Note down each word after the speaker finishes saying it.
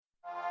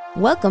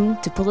Welcome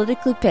to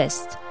Politically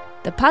Pissed,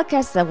 the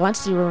podcast that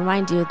wants to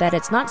remind you that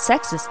it's not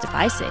sexist if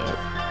I say it.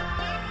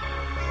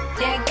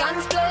 Yeah,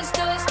 guns close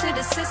doors to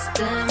the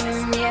system.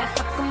 Yeah,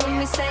 fuck 'em when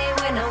we say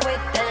we're not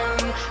with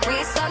them.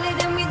 We're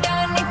solid and we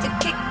don't need to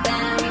kick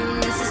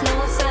them. This is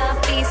north,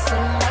 south, east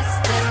and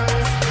western.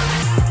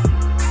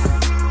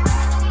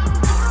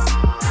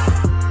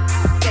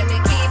 Can we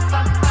keep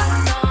up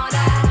on all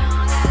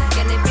that?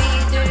 Can it be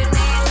doing it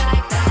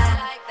like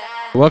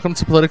that? Welcome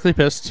to Politically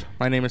Pissed.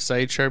 My name is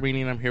Saeed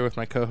Charbini, and I'm here with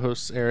my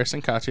co-hosts Eris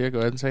and Katya. Go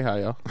ahead and say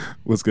hi, y'all.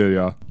 What's good,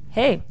 y'all?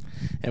 Hey.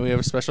 And we have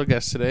a special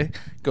guest today.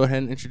 Go ahead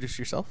and introduce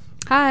yourself.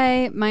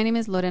 Hi, my name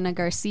is Lorena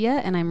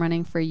Garcia, and I'm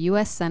running for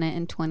U.S. Senate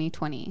in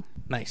 2020.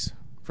 Nice.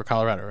 For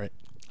Colorado, right?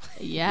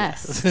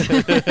 Yes.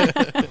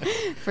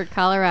 For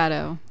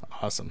Colorado.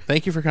 Awesome.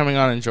 Thank you for coming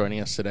on and joining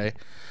us today.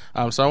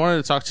 So I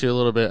wanted to talk to you a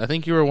little bit. I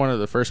think you were one of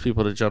the first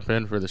people to jump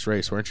in for this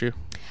race, weren't you?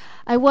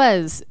 I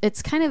was.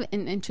 It's kind of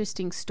an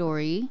interesting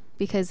story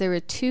because there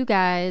were two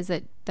guys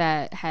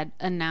that had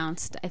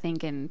announced, I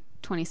think, in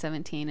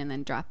 2017 and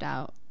then dropped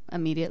out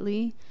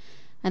immediately.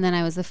 And then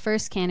I was the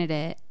first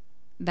candidate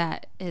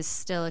that is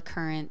still a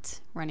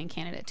current running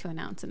candidate to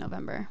announce in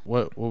November.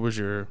 What was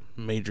your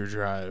major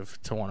drive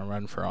to want to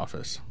run for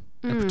office,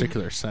 in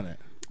particular Senate?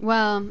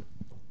 Well,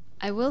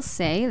 I will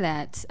say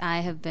that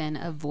I have been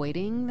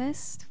avoiding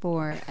this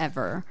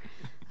forever.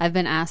 I've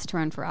been asked to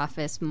run for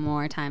office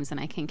more times than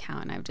I can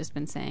count, and I've just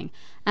been saying,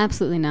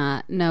 absolutely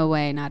not, no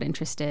way, not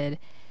interested.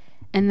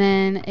 And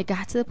then it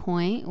got to the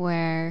point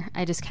where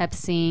I just kept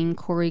seeing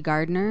Cory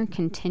Gardner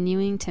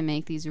continuing to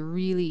make these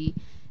really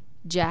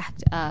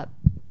jacked up,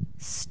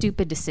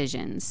 stupid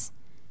decisions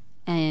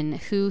and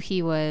who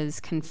he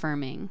was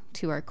confirming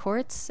to our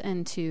courts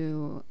and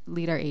to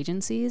lead our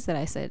agencies, that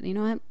I said, you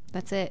know what,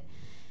 that's it.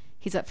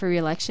 He's up for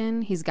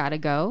re-election. He's got to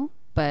go,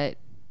 but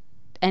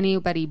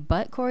anybody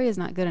but Cory is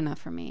not good enough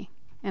for me.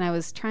 And I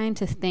was trying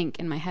to think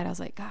in my head. I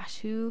was like, gosh,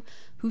 who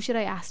should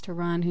I ask to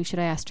run? Who should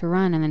I ask to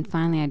run? And then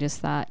finally I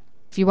just thought,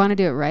 if you want to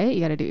do it right, you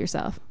got to do it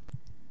yourself.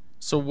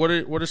 So what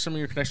are some of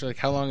your connections? Like,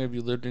 how long have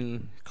you lived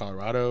in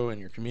Colorado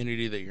and your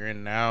community that you're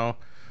in now?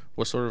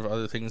 What sort of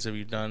other things have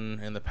you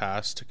done in the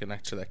past to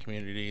connect to that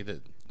community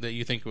that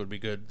you think would be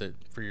good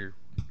for your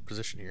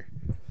position here?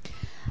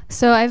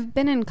 So I've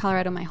been in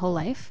Colorado my whole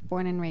life,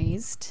 born and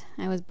raised.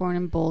 I was born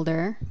in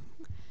Boulder.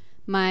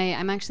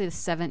 I'm actually the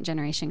 7th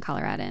generation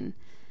Coloradan.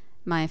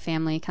 My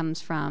family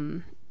comes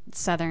from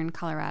southern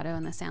Colorado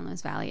in the San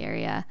Luis Valley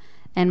area.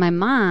 And my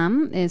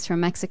mom is from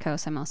Mexico,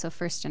 so I'm also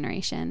first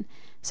generation.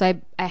 So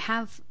I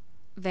have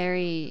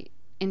very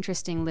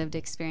interesting lived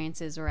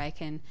experiences where I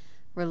can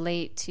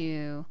relate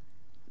to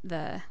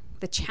the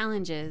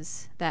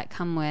challenges that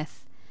come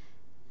with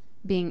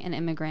being an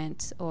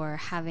immigrant or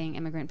having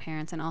immigrant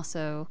parents, and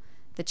also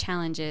the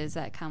challenges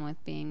that come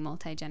with being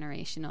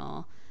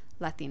multi-generational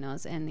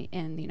Latinos in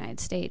the United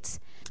States.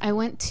 I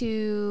went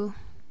to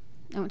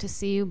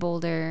CU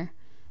Boulder,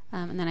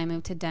 and then I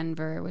moved to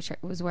Denver, which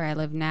was where I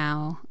live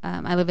now.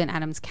 I live in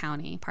Adams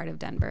County, part of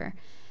Denver,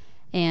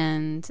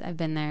 and I've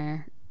been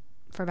there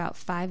for about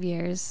 5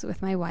 years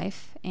with my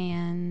wife,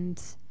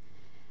 and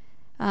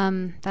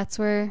that's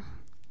where,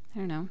 I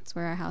don't know, it's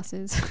where our house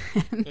is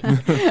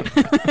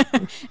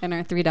and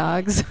our 3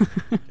 dogs.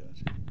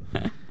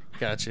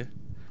 Gotcha.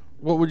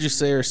 What would you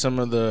say are some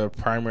of the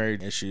primary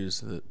issues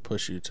that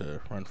push you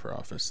to run for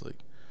office? Like,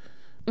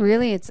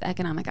 really, it's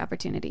economic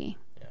opportunity.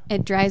 Yeah.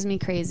 It drives me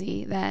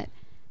crazy that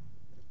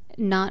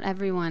not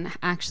everyone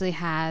actually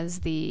has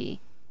the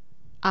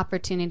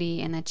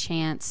opportunity and the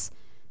chance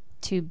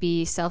to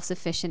be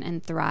self-sufficient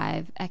and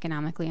thrive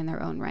economically in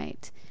their own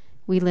right.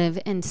 We live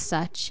in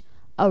such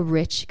a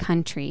rich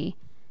country,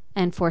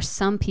 and for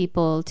some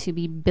people to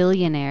be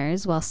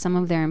billionaires while some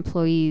of their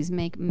employees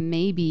make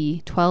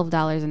maybe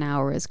 $12 an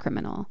hour is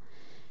criminal.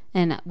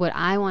 And what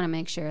I want to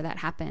make sure that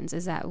happens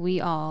is that we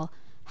all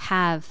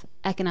have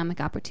economic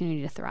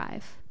opportunity to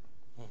thrive.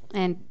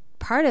 And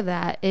part of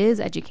that is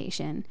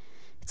education.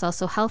 It's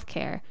also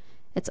healthcare.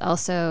 It's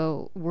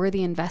also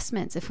worthy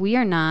investments. If we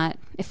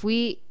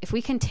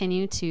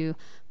continue to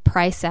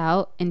price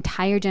out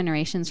entire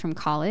generations from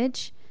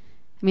college,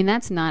 I mean,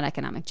 that's not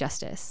economic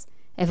justice.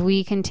 If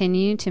we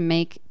continue to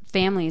make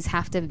families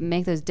have to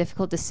make those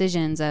difficult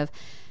decisions of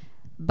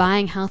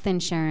buying health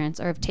insurance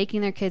or of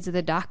taking their kids to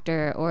the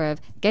doctor or of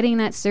getting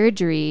that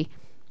surgery,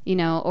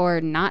 or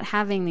not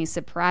having these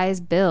surprise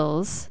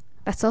bills,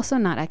 that's also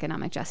not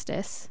economic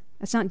justice.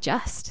 That's not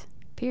just,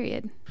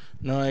 period.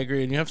 No, I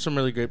agree. And you have some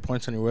really great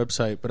points on your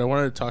website, but I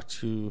wanted to talk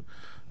to you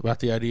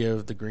about the idea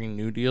of the Green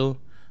New Deal.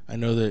 I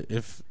know that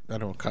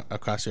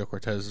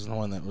Ocasio-Cortez is the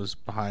one that was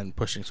behind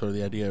pushing sort of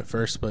the idea at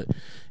first, but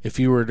if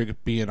you were to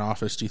be in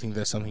office, do you think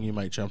that's something you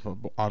might jump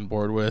on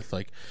board with?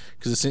 Like,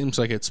 because it seems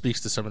like it speaks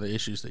to some of the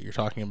issues that you're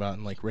talking about,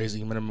 and like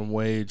raising minimum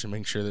wage and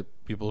making sure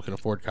that people can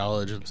afford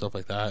college and stuff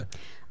like that.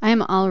 I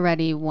am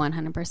already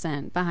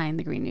 100% behind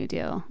the Green New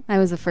Deal. I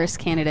was the first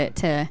candidate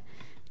to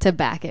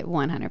back it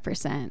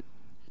 100%.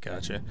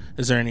 Gotcha.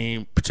 Is there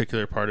any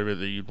particular part of it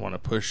that you'd want to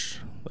push,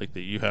 like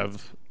that you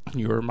have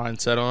your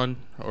mindset on,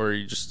 or are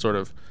you just sort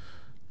of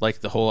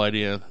like the whole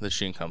idea that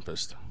she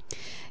encompassed.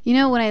 You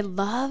know, what I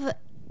love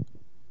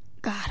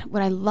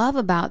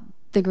about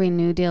the Green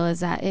New Deal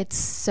is that it's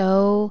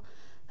so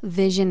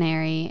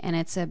visionary, and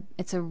it's a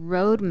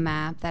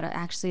roadmap that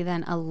actually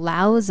then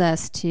allows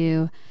us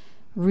to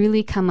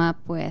really come up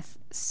with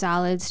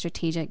solid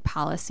strategic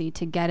policy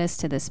to get us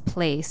to this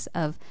place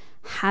of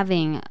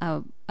having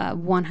a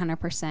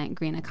 100%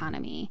 green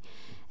economy.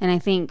 And I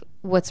think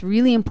what's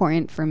really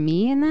important for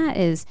me in that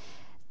is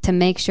to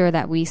make sure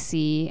that we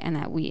see and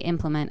that we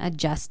implement a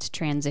just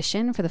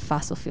transition for the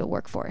fossil fuel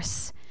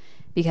workforce.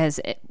 Because,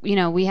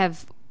 we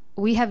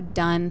have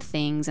done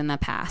things in the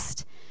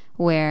past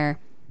where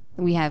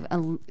we have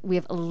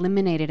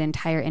eliminated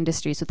entire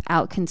industries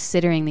without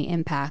considering the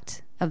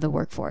impact of the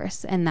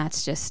workforce. And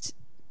that's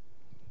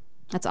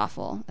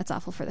awful. It's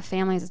awful for the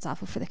families. It's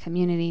awful for the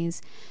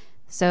communities.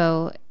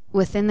 So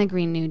within the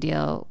Green New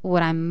Deal,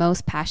 what I'm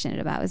most passionate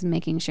about is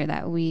making sure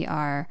that we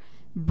are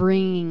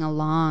bringing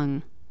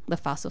along the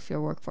fossil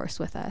fuel workforce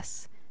with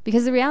us.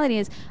 Because the reality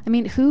is,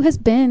 who has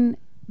been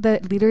the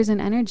leaders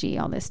in energy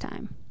all this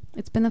time?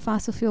 It's been the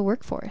fossil fuel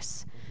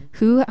workforce.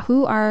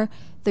 Who are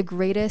the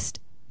greatest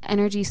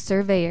energy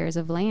surveyors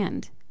of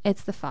land?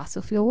 It's the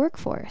fossil fuel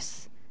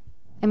workforce.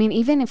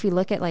 Even if we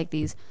look at like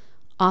these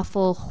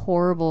awful,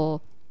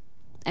 horrible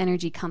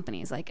energy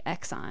companies like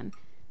Exxon,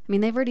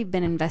 they've already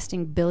been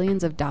investing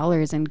billions of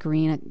dollars in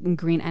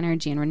green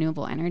energy and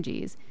renewable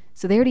energies.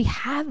 So they already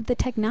have the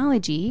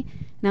technology.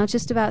 Now it's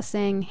just about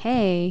saying,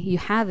 hey, you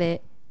have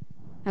it.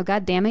 Now,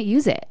 God damn it,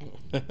 use it.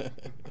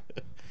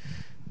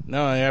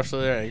 No, I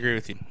agree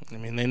with you.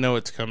 They know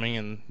it's coming,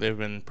 and they've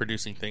been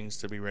producing things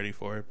to be ready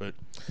for it. But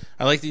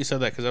I like that you said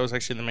that, because that was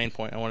actually the main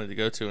point I wanted to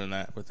go to in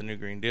that with the new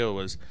Green Deal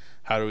was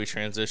how do we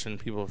transition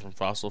people from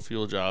fossil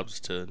fuel jobs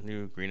to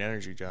new green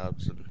energy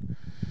jobs. And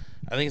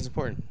I think it's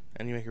important.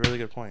 And you make a really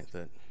good point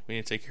that we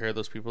need to take care of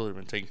those people that have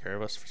been taking care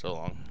of us for so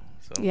long.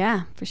 So.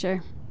 Yeah, for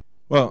sure.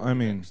 Well,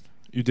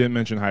 you did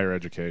mention higher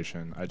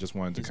education. I just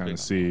wanted to kind of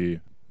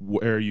see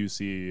where you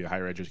see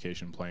higher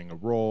education playing a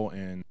role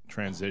in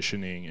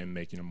transitioning and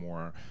making a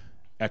more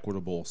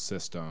equitable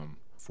system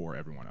for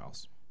everyone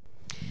else.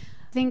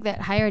 I think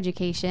that higher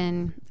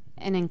education,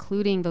 and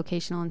including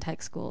vocational and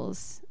tech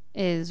schools,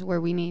 is where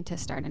we need to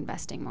start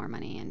investing more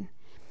money in.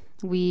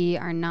 We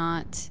are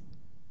not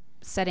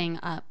setting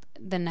up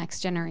the next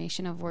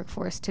generation of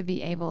workforce to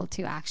be able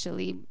to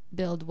actually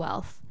build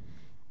wealth.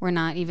 We're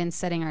not even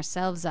setting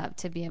ourselves up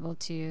to be able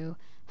to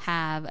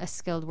have a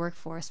skilled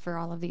workforce for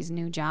all of these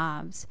new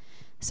jobs.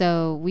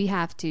 So we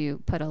have to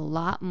put a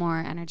lot more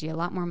energy, a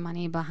lot more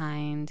money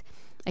behind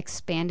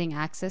expanding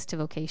access to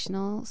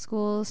vocational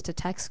schools, to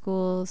tech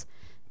schools,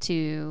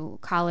 to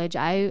college.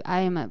 I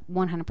am a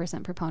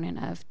 100%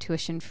 proponent of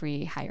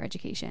tuition-free higher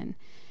education,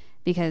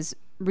 because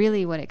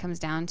really what it comes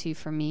down to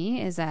for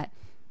me is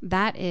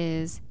that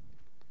is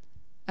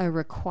a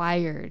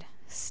required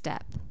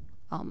step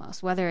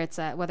almost, whether it's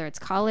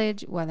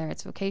college, whether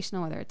it's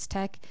vocational, whether it's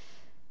tech.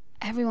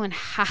 Everyone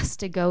has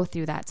to go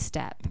through that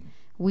step.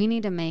 We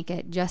need to make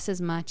it just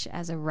as much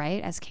as a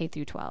right as K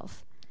through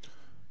 12.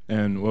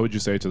 And what would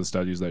you say to the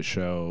studies that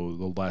show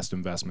the less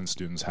investment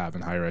students have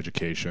in higher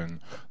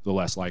education, the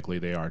less likely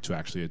they are to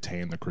actually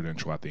attain the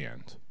credential at the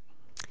end?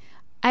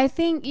 I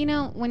think,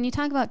 when you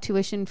talk about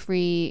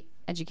tuition-free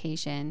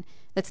education,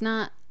 that's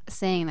not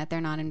saying that they're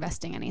not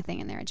investing anything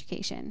in their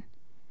education.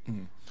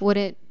 Mm.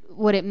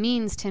 What it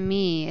means to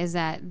me is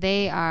that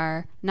they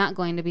are not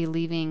going to be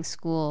leaving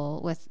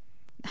school with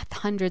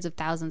hundreds of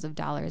thousands of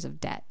dollars of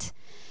debt.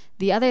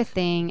 The other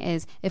thing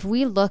is, if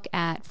we look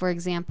at, for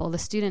example, the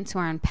students who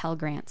are on Pell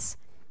Grants,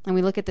 and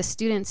we look at the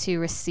students who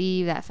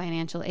receive that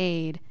financial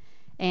aid,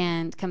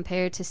 and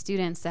compared to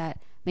students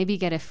that maybe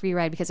get a free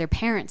ride because their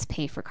parents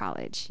pay for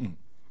college.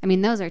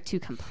 Those are two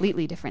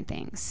completely different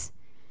things.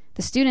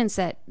 The students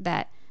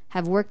that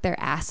have worked their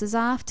asses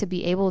off to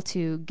be able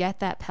to get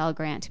that Pell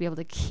Grant, to be able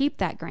to keep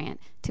that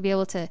grant, to be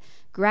able to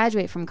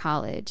graduate from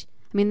college.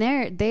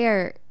 They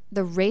are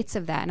the rates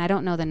of that, and I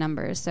don't know the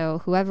numbers, so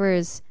whoever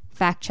is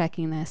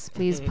fact-checking this,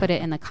 please put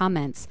it in the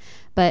comments.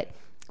 But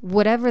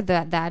whatever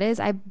that is,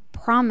 I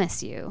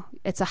promise you,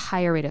 it's a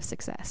higher rate of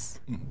success.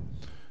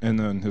 And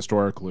then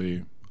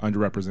historically,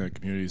 underrepresented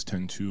communities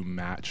tend to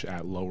match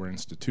at lower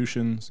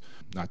institutions.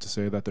 Not to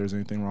say that there's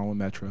anything wrong with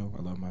Metro.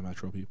 I love my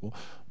Metro people.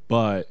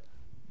 But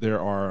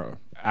there are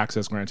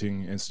access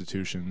granting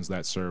institutions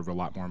that serve a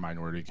lot more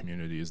minority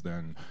communities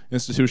than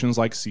institutions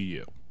like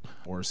CU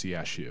or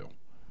CSU.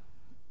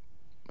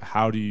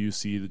 How do you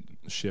see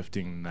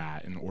shifting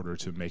that in order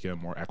to make it a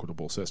more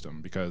equitable system?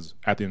 Because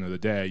at the end of the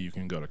day, you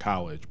can go to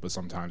college, but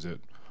sometimes it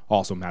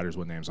also matters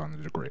what name's on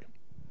the degree.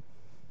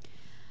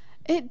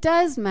 It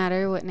does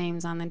matter what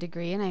name's on the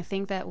degree, and I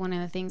think that one of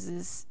the things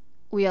is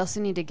we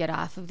also need to get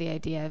off of the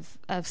idea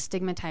of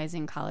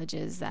stigmatizing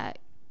colleges that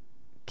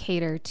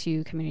cater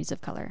to communities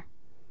of color.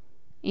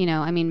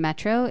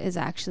 Metro is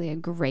actually a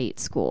great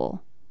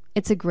school.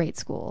 It's a great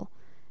school.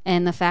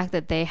 And the fact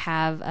that they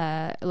have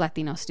a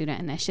Latino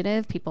student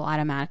initiative, people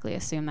automatically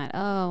assume that,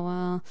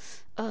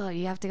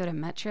 you have to go to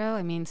Metro?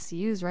 I mean,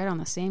 CU's right on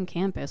the same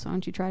campus. Why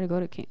don't you try to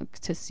go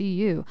to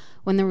CU?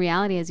 When the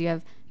reality is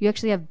you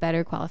actually have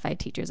better qualified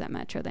teachers at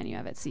Metro than you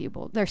have at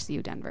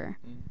CU Denver.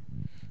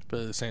 But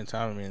at the same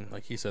time, I mean,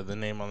 like he said, the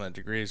name on that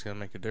degree is going to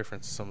make a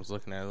difference. Someone's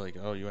looking at it like,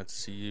 oh, you went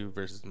to CU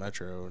versus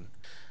Metro. And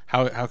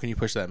how can you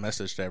push that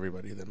message to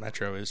everybody that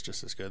Metro is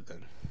just as good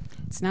then?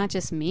 It's not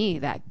just me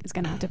that is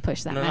going to have to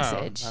push that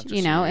message. Not just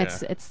you know, you,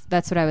 it's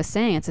that's what I was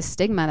saying. It's a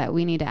stigma that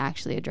we need to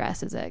actually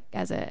address as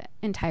a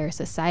entire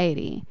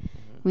society.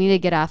 We need to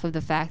get off of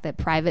the fact that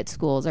private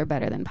schools are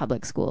better than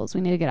public schools.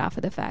 We need to get off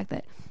of the fact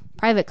that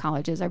private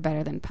colleges are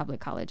better than public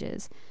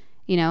colleges.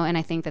 You know, and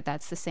I think that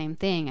that's the same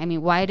thing. I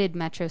mean, why did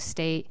Metro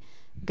State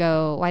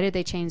why did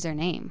they change their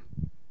name?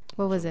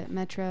 What was it?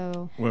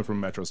 Metro? Went from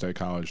Metro State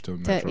College to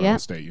Metro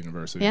State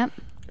University. Yep.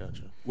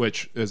 Gotcha.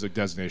 Which is a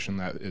designation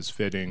that is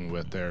fitting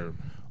with their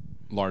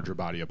larger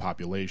body of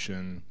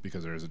population,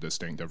 because there is a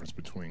distinct difference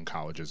between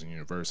colleges and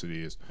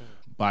universities,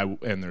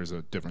 and there's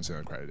a difference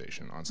in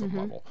accreditation on some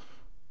level.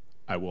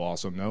 I will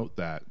also note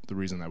that the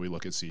reason that we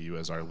look at CU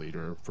as our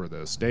leader for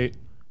the state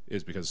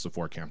is because it's a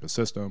 4-campus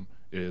system.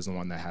 It is the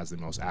one that has the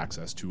most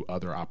access to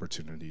other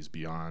opportunities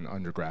beyond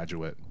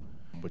undergraduate,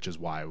 which is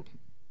why,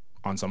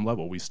 on some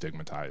level, we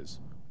stigmatize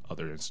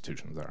other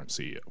institutions that aren't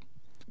CU.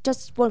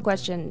 Just one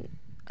question.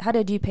 How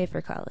did you pay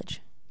for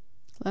college?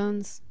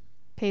 Loans.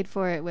 Paid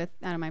for it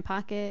out of my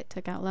pocket,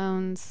 took out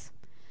loans.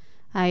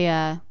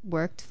 I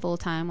worked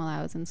full-time while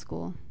I was in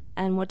school.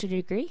 And what did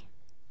you degree?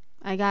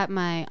 I got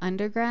my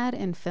undergrad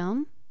in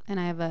film, and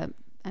I have an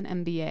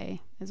MBA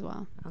as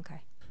well.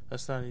 Okay.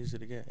 That's not easy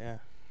to get, yeah.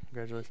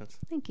 Congratulations.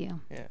 Thank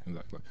you. Yeah.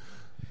 Exactly.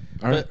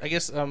 But I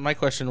guess my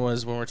question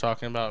was, when we're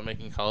talking about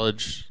making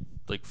college,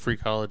 like free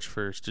college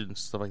for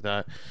students, stuff like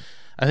that,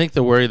 I think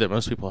the worry that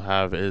most people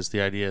have is the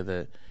idea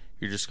that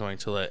you're just going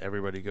to let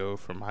everybody go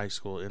from high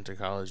school into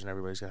college and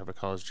everybody's going to have a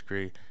college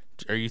degree.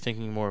 Are you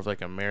thinking more of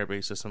like a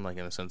merit-based system, like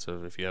in the sense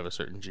of if you have a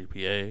certain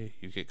GPA,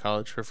 you get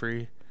college for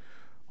free?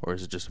 Or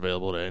is it just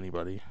available to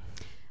anybody?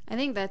 I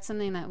think that's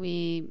something that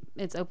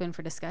it's open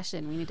for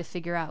discussion. We need to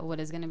figure out what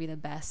is going to be the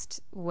best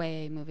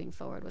way moving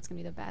forward. What's going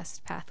to be the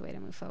best pathway to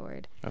move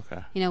forward.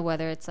 Okay. You know,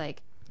 whether it's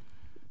like,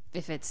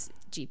 if it's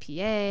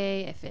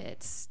GPA, if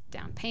it's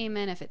down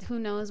payment, who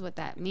knows what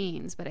that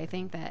means. But I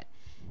think that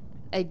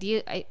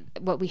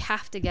what we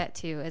have to get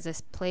to is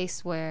this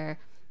place where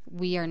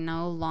we are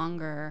no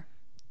longer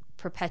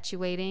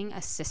perpetuating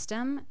a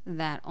system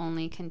that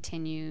only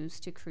continues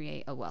to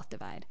create a wealth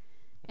divide.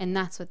 And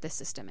that's what this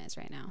system is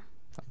right now.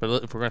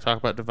 But if we're going to talk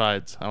about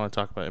divides, I want to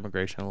talk about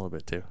immigration a little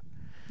bit too.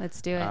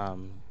 Let's do it.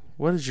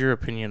 What is your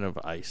opinion of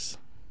ICE?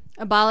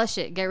 Abolish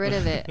it. Get rid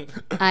of it.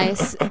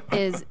 ICE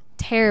is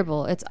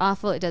terrible. It's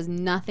awful. It does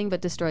nothing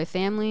but destroy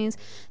families.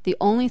 The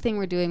only thing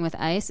we're doing with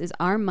ICE is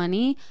our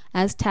money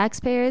as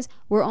taxpayers.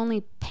 We're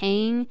only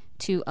paying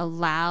to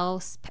allow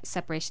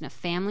separation of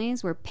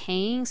families. We're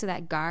paying so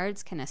that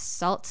guards can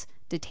assault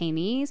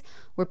detainees.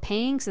 We're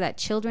paying so that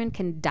children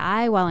can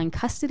die while in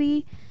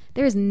custody.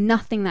 There is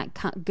nothing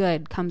that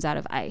good comes out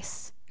of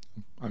ICE.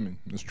 I mean,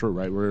 it's true,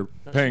 right? We're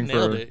paying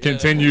for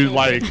continued,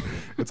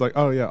 it's like,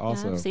 oh yeah,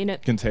 also, I've seen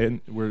it.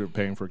 We're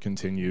paying for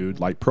continued,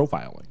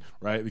 profiling,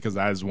 right? Because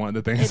that is one of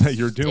the things that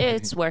you're doing.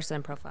 It's worse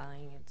than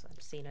profiling.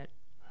 I've seen it.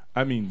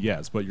 I mean,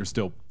 yes, but you're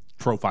still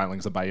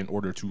profiling somebody in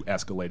order to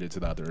escalate it to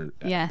the other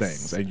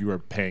things, and you are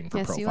paying for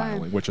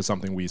profiling, which is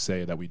something we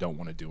say that we don't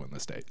want to do in the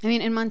state. I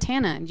mean, in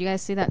Montana, did you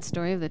guys see that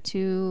story of the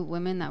 2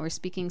 women that were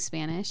speaking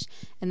Spanish,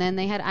 and then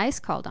they had ICE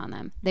called on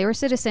them? They were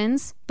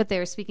citizens, but they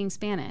were speaking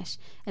Spanish,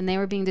 and they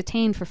were being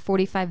detained for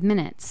 45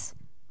 minutes.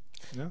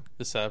 Yeah.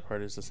 The sad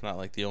part is it's not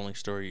like the only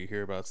story you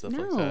hear about stuff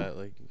No. like that.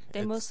 Like,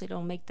 They mostly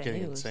don't make the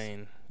getting news.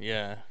 insane.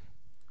 Yeah.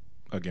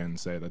 Again,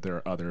 say that there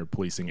are other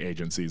policing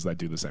agencies that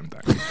do the same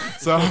thing.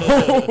 So,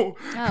 Oh,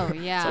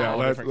 yeah. All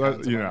let's- different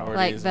kinds of you know. minorities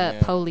Like the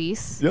and,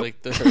 police. Yep.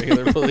 like the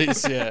regular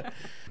police, yeah.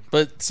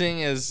 But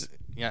seeing as,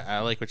 I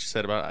like what you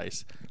said about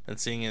ICE, and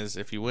seeing as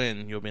if you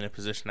win, you'll be in a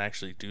position to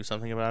actually do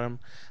something about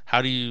them.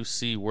 How do you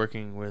see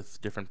working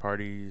with different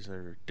parties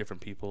or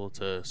different people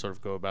to sort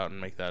of go about and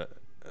make that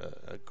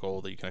a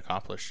goal that you can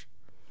accomplish?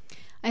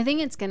 I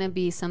think it's going to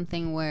be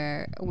something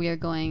where we are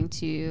going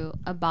to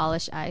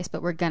abolish ICE,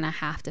 but we're going to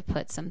have to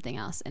put something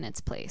else in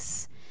its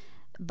place.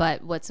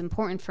 But what's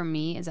important for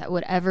me is that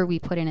whatever we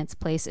put in its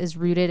place is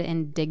rooted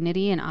in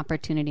dignity and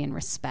opportunity and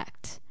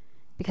respect.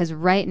 Because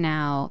right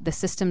now, the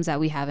systems that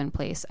we have in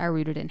place are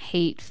rooted in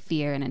hate,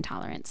 fear, and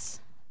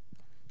intolerance.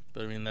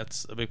 But I mean,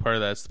 that's a big part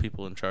of that is the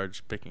people in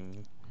charge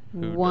picking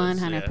who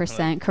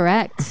 100%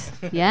 correct.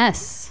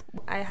 Yes.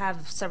 I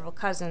have several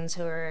cousins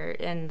who are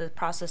in the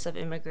process of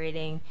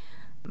immigrating.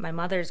 My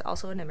mother's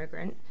also an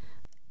immigrant,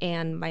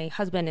 and my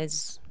husband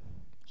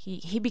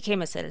he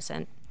became a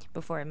citizen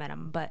before I met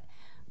him. But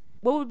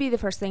what would be the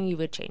first thing you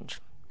would change?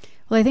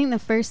 Well, I think the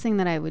first thing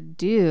that I would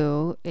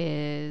do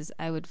is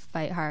I would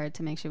fight hard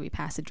to make sure we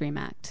pass the DREAM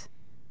Act.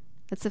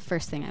 That's the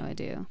first thing I would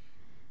do.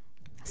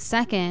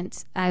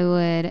 Second, I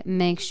would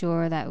make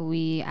sure that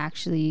we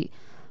actually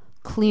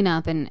clean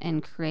up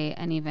and create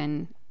an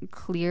even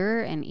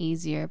clearer and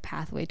easier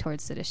pathway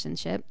towards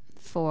citizenship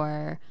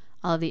for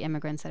all of the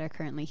immigrants that are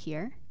currently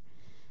here.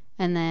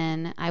 And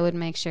then I would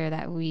make sure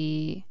that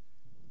we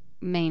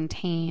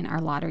maintain our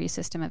lottery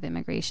system of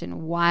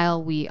immigration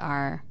while we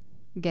are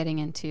getting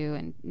into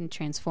and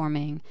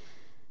transforming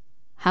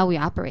how we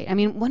operate. I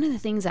mean, one of the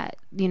things that,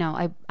 you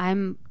know, I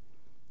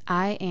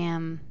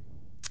am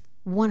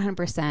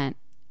 100%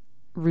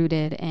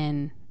 rooted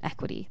in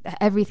equity.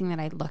 Everything that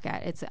I look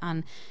at,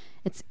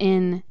 it's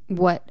in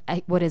what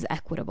is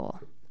equitable.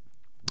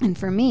 And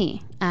for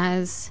me,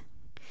 as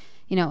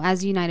you know,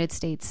 as a United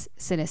States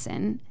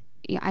citizen,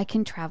 I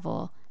can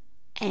travel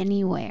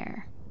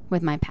anywhere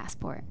with my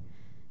passport.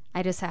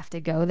 I just have to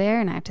go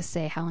there and I have to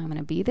say how long I'm going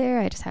to be there.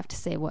 I just have to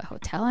say what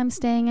hotel I'm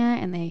staying at,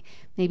 and they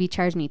maybe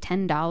charge me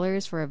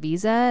 $10 for a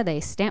visa. They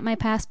stamp my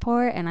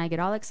passport and I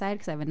get all excited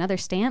because I have another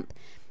stamp,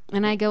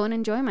 and I go and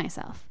enjoy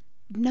myself.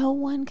 No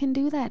one can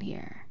do that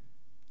here.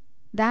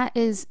 That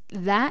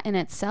in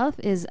itself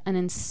is an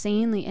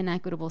insanely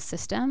inequitable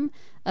system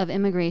of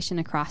immigration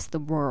across the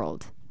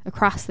world,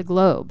 across the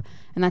globe.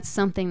 And that's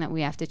something that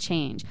we have to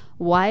change.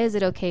 Why is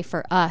it okay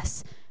for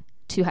us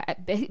to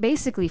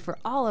basically for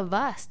all of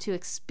us to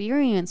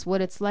experience what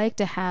it's like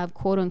to have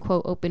quote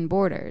unquote open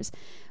borders,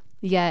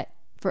 yet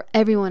for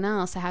everyone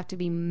else to have to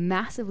be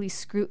massively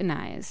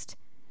scrutinized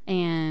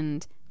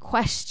and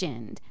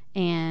questioned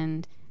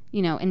and,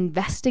 you know,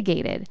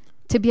 investigated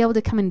to be able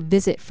to come and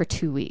visit for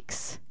 2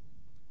 weeks,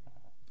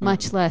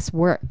 much less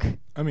work.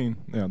 I mean,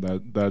 yeah,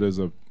 that is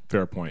a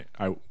fair point.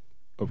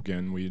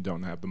 Again, we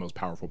don't have the most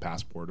powerful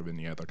passport of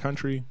any other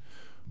country.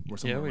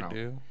 Yeah, we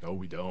do. No,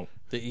 we don't.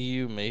 The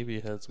EU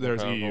maybe has.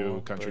 There's EU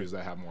countries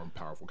that have more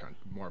powerful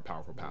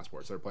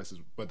passports. There are places,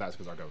 but that's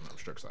because our government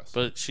restricts us.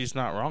 But she's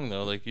not wrong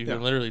though. Like you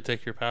can literally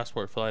take your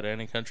passport, fly to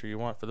any country you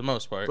want for the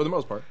most part.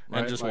 Right?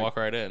 And just walk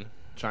right in.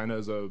 China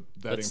is a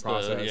vetting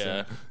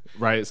process,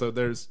 right? So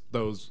there's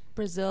those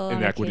Brazil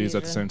inequities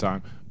at the same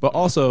time. But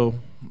also,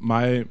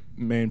 my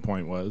main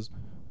point was,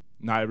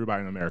 not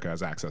everybody in America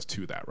has access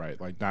to that,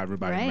 right? Like, not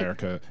everybody in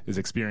America is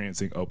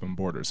experiencing open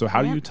borders. So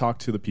how do you talk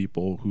to the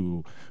people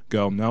who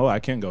go, no, I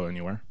can't go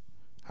anywhere?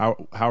 How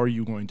are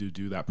you going to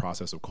do that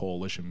process of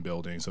coalition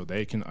building so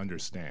they can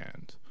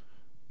understand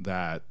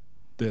that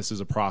this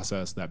is a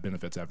process that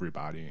benefits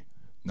everybody,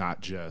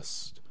 not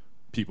just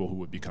people who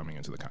would be coming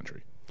into the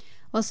country?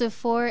 Well, so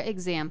for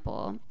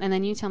example, and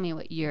then you tell me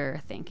what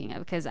you're thinking of,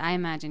 because I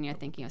imagine you're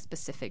thinking of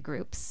specific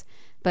groups.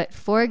 But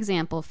for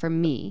example, for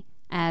me,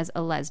 as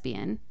a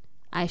lesbian,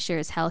 I sure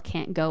as hell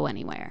can't go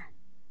anywhere.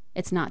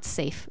 It's not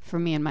safe for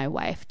me and my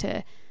wife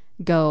to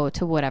go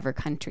to whatever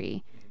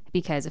country,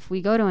 because if we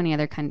go to any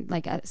other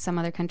some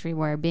other country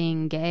where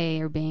being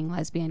gay or being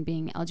lesbian,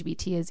 being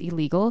LGBT is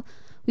illegal,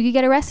 we could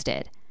get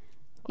arrested.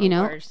 Or you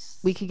know, worse.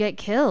 We could get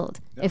killed.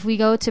 Yep. If we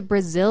go to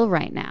Brazil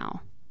right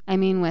now, I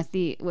mean, with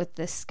the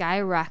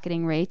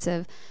skyrocketing rates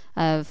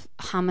of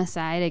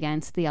homicide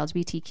against the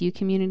LGBTQ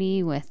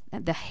community, with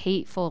the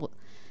hateful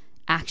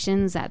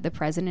actions that the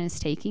president is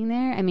taking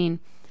there, I mean,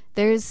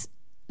 there is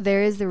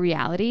the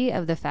reality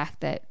of the fact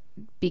that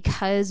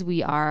because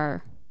we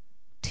are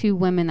two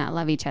women that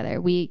love each other,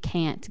 we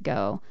can't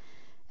go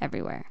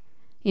everywhere.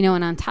 You know,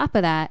 and on top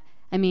of that,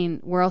 I mean,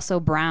 we're also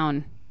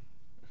brown.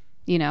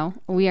 You know,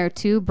 we are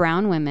two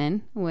brown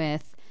women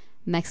with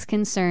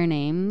Mexican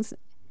surnames.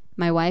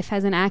 My wife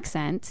has an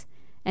accent.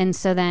 And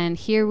so then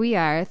here we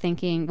are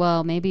thinking,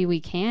 well, maybe we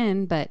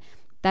can, but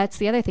that's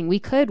the other thing. We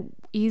could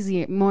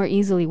more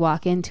easily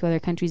walk into other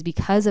countries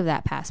because of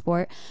that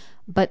passport.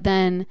 But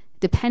then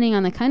depending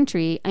on the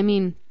country, I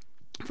mean,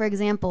 for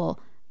example,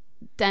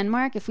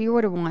 Denmark, if we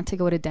were to want to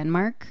go to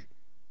Denmark,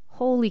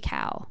 holy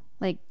cow.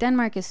 Like,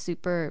 Denmark is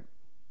super,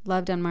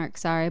 love Denmark,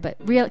 sorry, but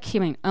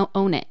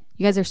own it.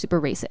 You guys are super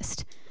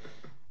racist.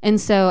 And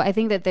so I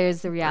think that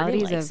there's the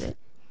realities of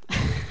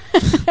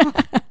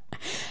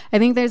I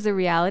think there's the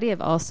reality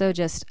of also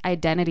just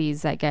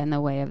identities that get in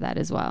the way of that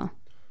as well.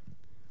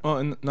 Well,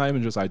 and not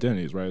even just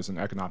identities, right? It's an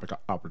economic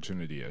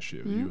opportunity issue.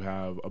 Mm-hmm. You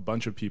have a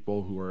bunch of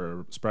people who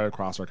are spread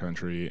across our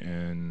country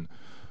in,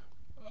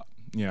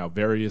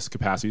 various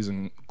capacities,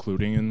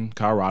 including in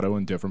Colorado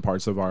and different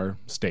parts of our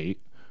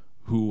state,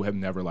 who have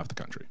never left the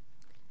country.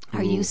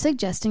 Are you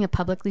suggesting a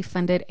publicly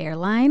funded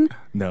airline?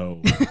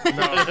 No.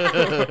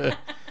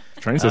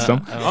 Train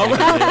system.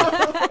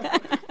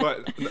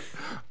 But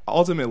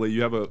ultimately,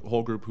 you have a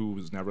whole group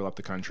who's never left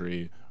the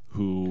country,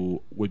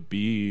 who would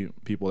be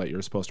people that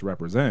you're supposed to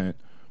represent,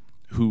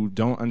 who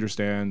don't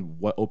understand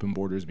what open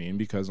borders mean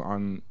because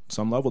on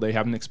some level they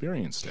haven't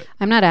experienced it.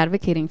 I'm not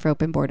advocating for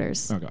open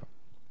borders. Okay.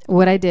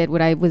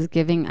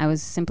 I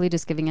was simply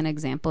just giving an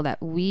example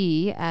that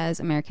we as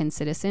American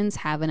citizens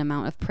have an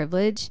amount of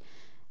privilege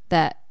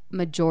that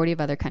majority of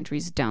other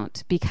countries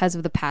don't because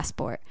of the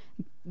passport.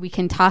 We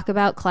can talk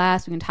about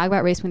class, we can talk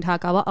about race, we can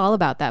talk all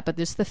about that, but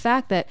just the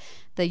fact that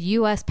the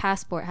U.S.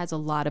 passport has a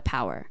lot of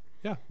power.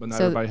 Yeah, but not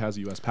everybody has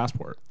a U.S.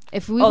 passport.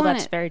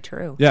 That's very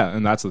true. Yeah,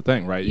 and that's the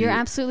thing, right? You're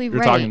absolutely right.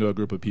 You're talking to a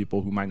group of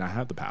people who might not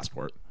have the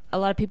passport. A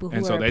lot of people who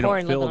are poor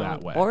and live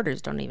on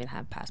borders don't even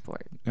have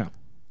passport. Yeah.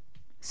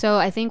 So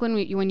I think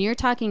when you're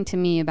talking to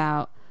me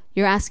about,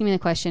 you're asking me the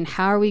question,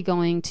 how are we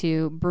going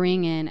to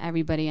bring in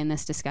everybody in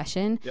this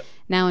discussion? Yep.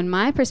 Now, in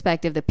my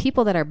perspective, the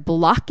people that are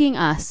blocking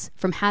us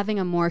from having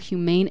a more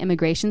humane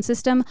immigration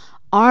system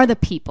are the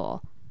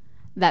people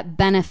that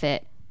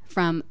benefit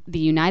from the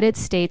United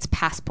States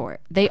passport.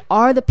 They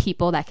are the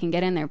people that can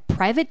get in their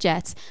private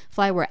jets,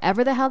 fly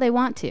wherever the hell they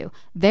want to.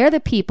 They're the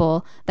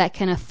people that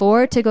can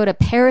afford to go to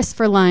Paris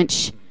for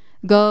lunch,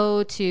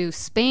 go to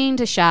Spain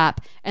to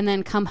shop, and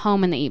then come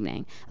home in the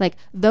evening. Like,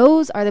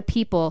 those are the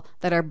people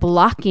that are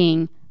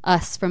blocking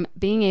us from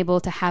being able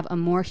to have a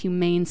more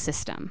humane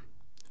system.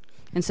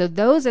 And so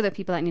those are the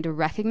people that need to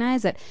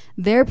recognize that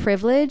their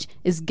privilege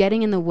is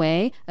getting in the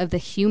way of the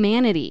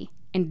humanity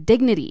and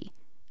dignity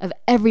of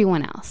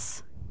everyone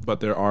else. But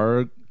there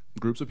are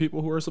groups of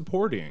people who are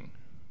supporting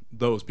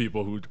those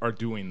people who are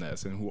doing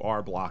this and who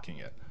are blocking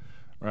it,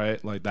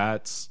 right? Like,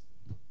 that's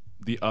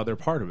the other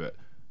part of it.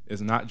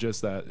 It's not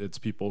just that it's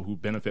people who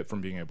benefit from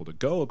being able to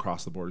go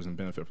across the borders and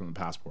benefit from the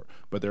passport,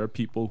 but there are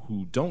people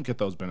who don't get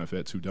those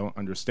benefits, who don't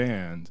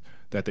understand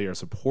that they are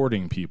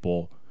supporting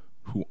people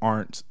who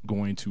aren't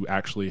going to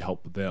actually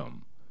help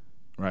them,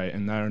 right?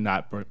 And they're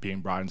not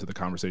being brought into the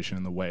conversation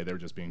in the way they're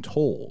just being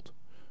told.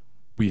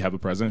 We have a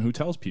president who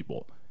tells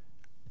people,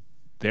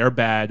 they're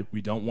bad,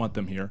 we don't want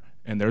them here,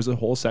 and there's a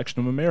whole section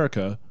of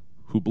America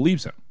who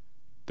believes him.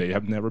 They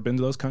have never been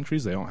to those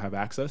countries. They don't have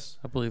access.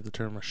 I believe the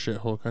term is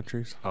shithole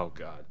countries. Oh,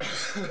 God.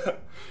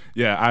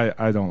 Yeah,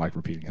 I don't like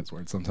repeating his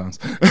words sometimes.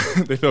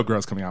 They feel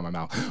gross coming out of my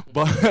mouth.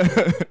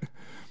 But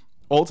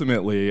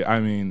ultimately, I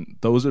mean,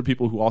 those are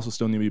people who also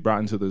still need to be brought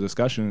into the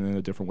discussion in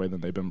a different way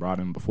than they've been brought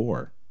in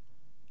before.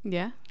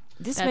 Yeah.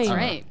 This That's may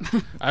right.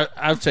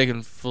 I've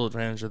taken full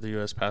advantage of the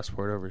U.S.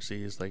 passport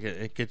overseas. Like,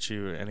 it gets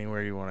you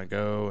anywhere you want to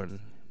go. And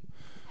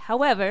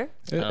However,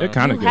 it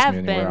kind of you gets have me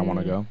anywhere I been- want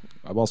to go.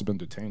 I've also been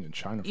detained in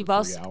China for you've 3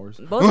 also hours.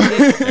 both of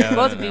you, Yeah,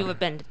 both I of you know. have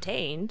been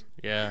detained.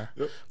 yeah,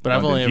 but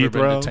I've London only ever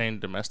been Heathrow. detained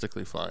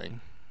domestically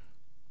flying.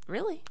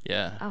 Really?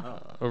 Yeah, Oh.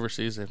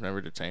 overseas they've never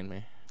detained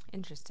me.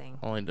 Interesting.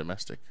 Only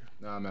domestic.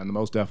 Nah, man, the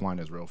most deaf line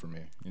is real for me.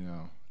 You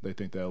know, they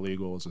think that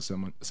illegal is a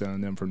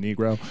synonym for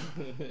Negro.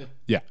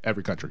 Yeah,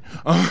 every country.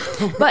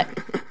 But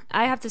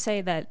I have to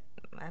say that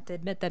I have to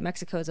admit that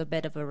Mexico is a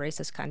bit of a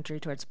racist country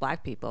towards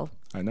black people.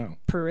 I know.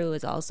 Peru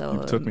is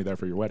also. You took me there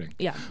for your wedding.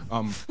 Yeah,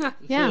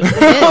 Yeah,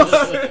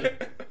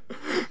 it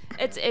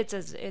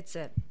is. it's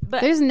a.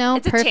 But There's no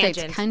it's a perfect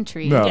tangent.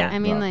 country. No, Yeah. I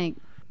mean, no. like,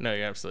 No,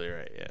 you're absolutely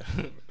right.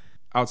 Yeah.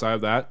 Outside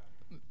of that,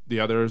 the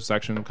other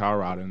section of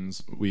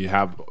Coloradans,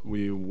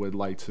 we would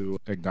like to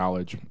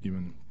acknowledge,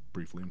 even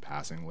briefly and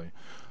passingly,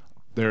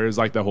 there is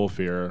like the whole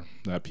fear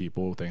that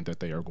people think that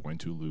they are going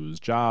to lose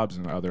jobs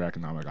and other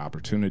economic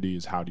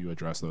opportunities. How do you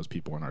address those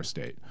people in our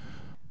state?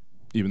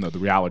 Even though the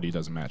reality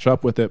doesn't match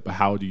up with it, but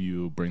how do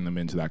you bring them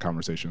into that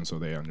conversation so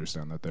they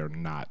understand that they're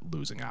not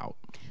losing out?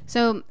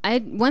 so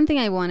one thing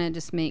I want to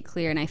just make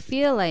clear, and I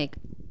feel like,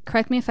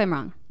 correct me if I'm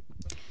wrong,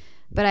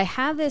 but I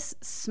have this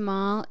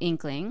small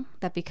inkling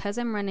that because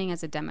I'm running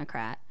as a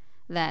Democrat,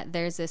 that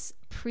there's this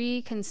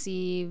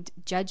preconceived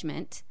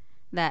judgment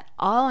that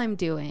all I'm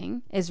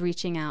doing is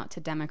reaching out to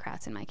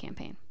Democrats in my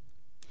campaign.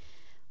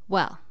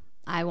 Well,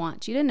 I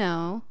want you to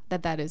know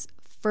that that is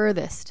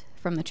furthest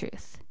from the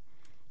truth.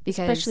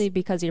 Because Especially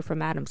because you're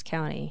from Adams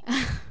County.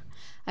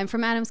 I'm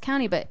from Adams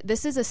County, but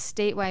this is a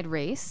statewide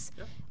race.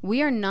 Yep.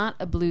 We are not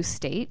a blue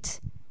state.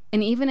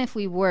 And even if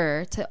we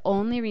were, to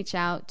only reach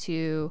out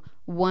to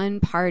one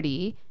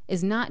party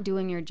is not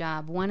doing your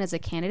job, one, as a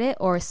candidate,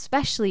 or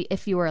especially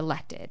if you were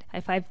elected.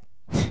 High five.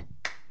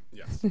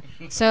 Yes.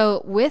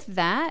 So with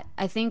that,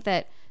 I think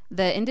that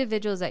the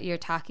individuals that you're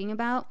talking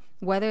about,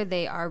 whether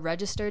they are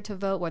registered to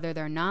vote, whether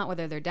they're not,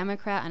 whether they're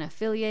Democrat,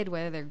 unaffiliated,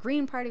 whether they're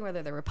Green Party,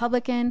 whether they're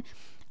Republican,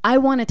 I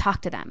want to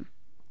talk to them.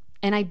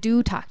 And I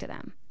do talk to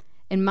them.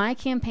 And my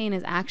campaign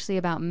is actually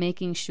about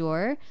making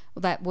sure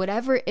that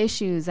whatever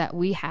issues that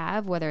we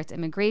have, whether it's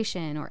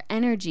immigration or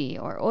energy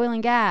or oil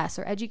and gas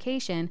or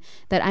education,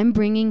 that I'm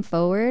bringing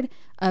forward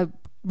a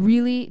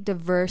really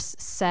diverse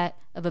set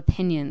of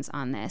opinions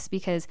on this,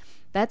 because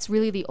that's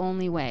really the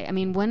only way. I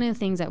mean, one of the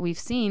things that we've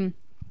seen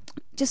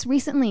just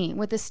recently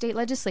with the state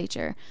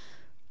legislature,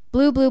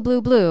 blue, blue,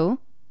 blue, blue.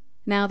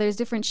 Now there's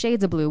different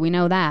shades of blue, we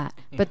know that,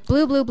 but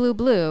blue, blue, blue,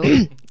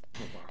 blue.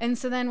 And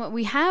so then what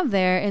we have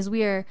there is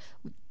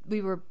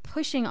we were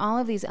pushing all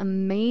of these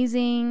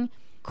amazing,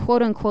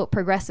 quote unquote,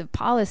 progressive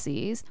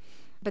policies,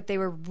 but they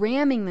were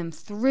ramming them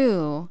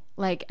through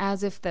like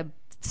as if the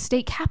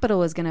state capitol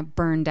was going to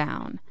burn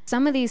down.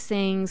 Some of these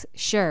things,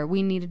 sure,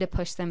 we needed to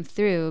push them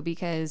through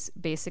because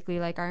basically,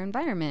 like our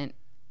environment,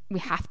 we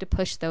have to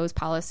push those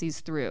policies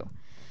through.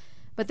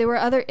 But there were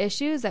other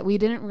issues that we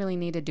didn't really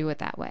need to do it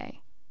that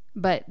way.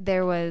 But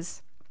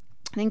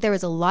I think there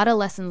was a lot of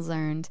lessons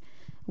learned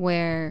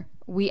where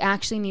we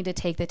actually need to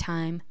take the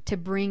time to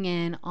bring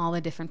in all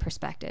the different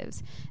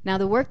perspectives. Now,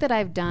 the work that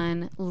I've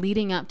done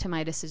leading up to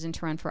my decision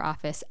to run for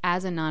office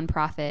as a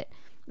nonprofit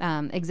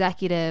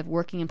executive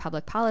working in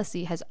public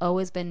policy has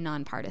always been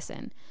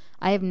nonpartisan.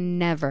 I have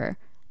never,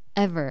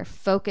 ever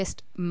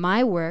focused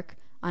my work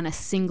on a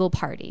single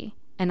party.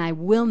 And I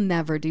will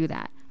never do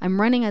that. I'm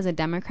running as a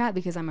Democrat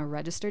because I'm a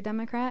registered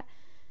Democrat.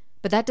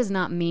 But that does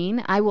not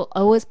mean I will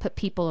always put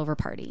people over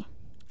party.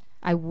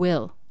 I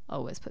will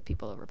always put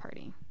people over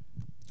party.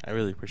 I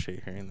really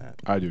appreciate hearing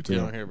that. I do too. You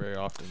don't hear it very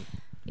often.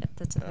 Yeah,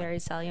 that's a very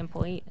salient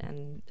point,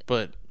 and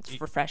But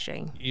it's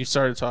refreshing. you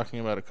started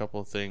talking about a couple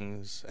of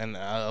things, and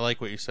I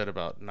like what you said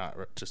about not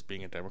just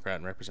being a Democrat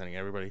and representing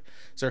everybody.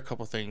 Is there a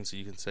couple of things that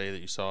you can say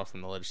that you saw from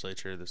the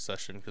legislature this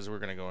session? Because we're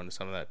going to go into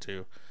some of that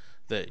too.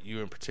 That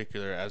you in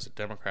particular, as a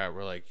Democrat,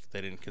 were like,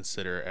 they didn't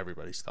consider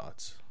everybody's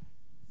thoughts.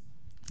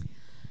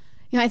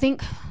 You know, I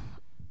think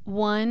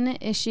one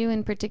issue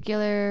in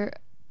particular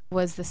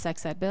was the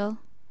sex ed bill.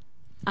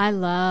 I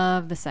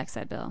love the sex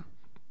ed bill.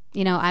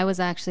 You know, I was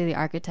actually the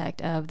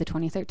architect of the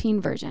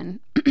 2013 version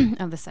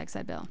of the sex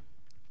ed bill.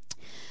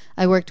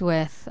 I worked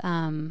with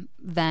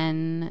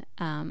then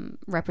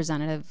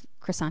Representative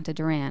Crisanta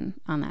Duran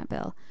on that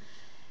bill.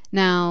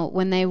 Now,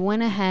 when they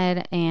went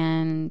ahead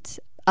and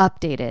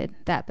updated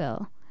that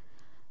bill,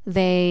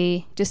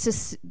 I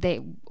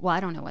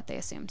don't know what they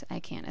assumed. I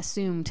can't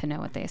assume to know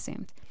what they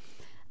assumed.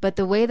 But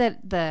the way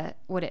that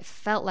what it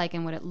felt like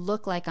and what it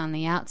looked like on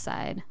the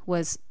outside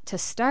was, to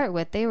start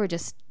with, they were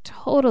just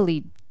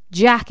totally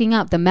jacking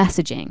up the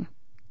messaging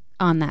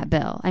on that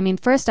bill. I mean,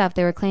 first off,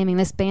 they were claiming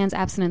this bans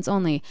abstinence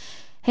only.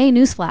 Hey,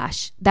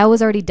 newsflash, that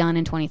was already done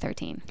in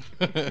 2013.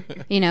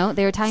 You know,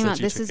 they were talking about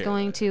this is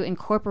going to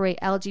incorporate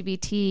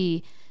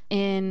LGBT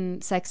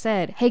in sex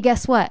ed. Hey,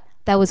 guess what?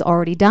 That was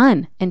already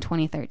done in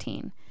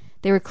 2013.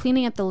 They were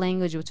cleaning up the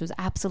language, which was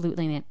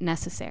absolutely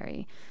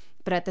necessary.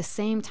 But at the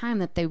same time,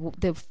 that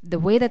the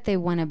way that they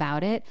went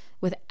about it,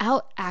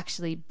 without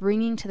actually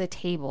bringing to the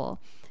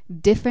table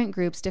different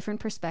groups,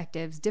 different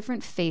perspectives,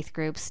 different faith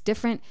groups,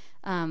 different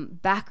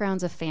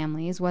backgrounds of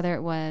families, whether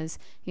it was,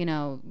 you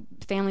know,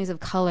 families of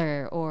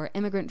color or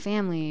immigrant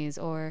families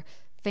or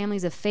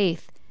families of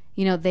faith,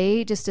 you know,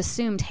 they just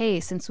assumed,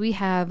 hey, since we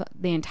have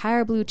the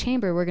entire blue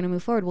chamber, we're going to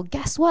move forward. Well,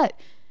 guess what?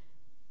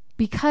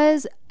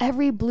 Because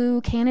every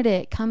blue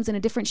candidate comes in a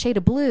different shade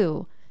of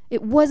blue,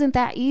 it wasn't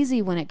that easy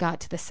when it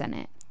got to the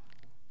Senate.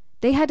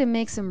 They had to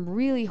make some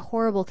really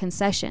horrible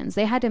concessions.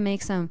 They had to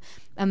make some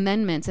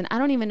amendments. And I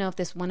don't even know if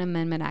this one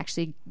amendment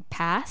actually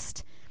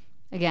passed.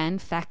 Again,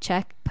 fact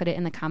check, put it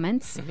in the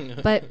comments.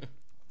 But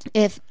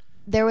if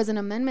there was an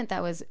amendment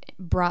that was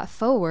brought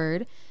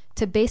forward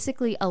to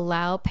basically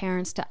allow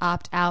parents to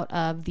opt out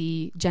of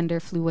the gender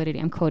fluidity,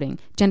 I'm quoting,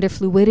 gender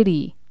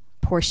fluidity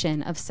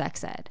portion of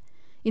sex ed.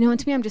 You know, and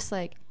to me, I'm just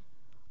like,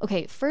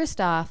 okay,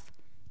 first off,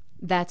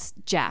 that's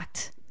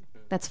jacked.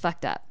 That's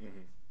fucked up.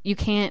 You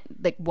can't,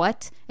 like,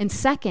 what? And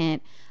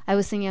second, I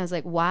was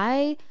like,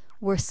 why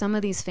were some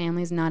of these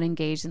families not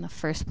engaged in the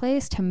first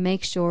place to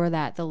make sure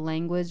that the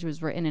language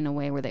was written in a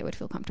way where they would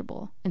feel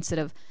comfortable, instead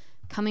of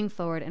coming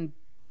forward and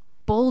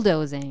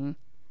bulldozing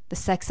the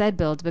sex ed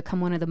bill to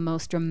become one of the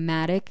most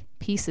dramatic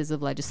pieces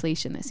of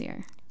legislation this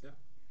year?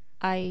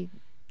 May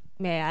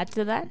I add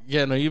to that?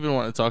 Yeah, no, you've been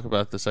wanting to talk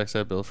about the sex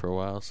ed bill for a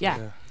while. So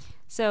Yeah.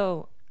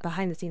 So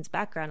behind the scenes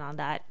background on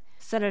that,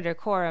 Senator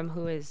Coram,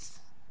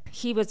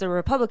 he was a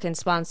Republican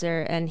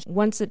sponsor, and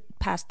once it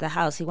passed the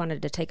House, he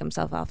wanted to take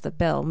himself off the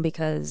bill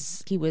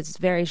because he was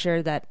very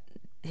sure that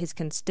his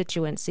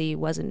constituency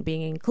wasn't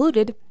being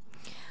included.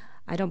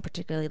 I don't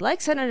particularly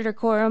like Senator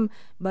Coram,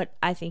 but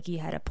I think he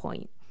had a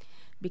point,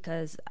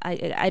 because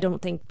I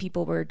don't think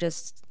people were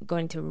just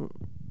going to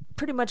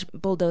pretty much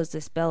bulldoze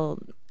this bill.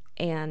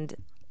 And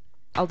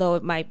although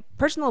my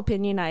personal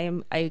opinion,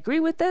 I agree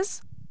with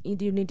this, you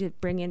do need to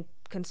bring in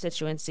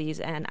constituencies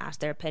and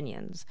ask their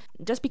opinions.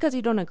 Just because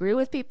you don't agree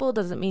with people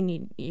doesn't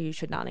mean you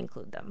should not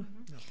include them.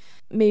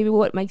 Maybe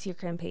what makes your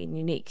campaign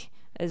unique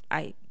is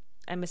I'm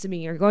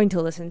assuming you're going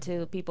to listen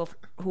to people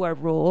who are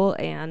rural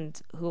and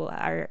who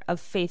are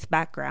of faith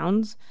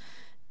backgrounds,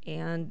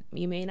 and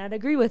you may not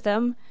agree with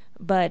them,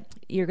 but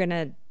you're going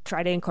to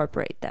try to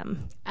incorporate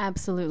them.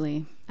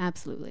 Absolutely.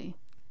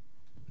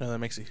 No, that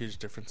makes a huge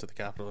difference at the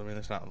Capitol. I mean,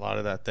 there's not a lot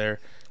of that there.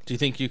 Do you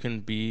think you can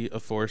be a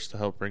force to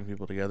help bring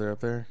people together up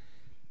there?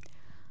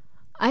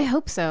 I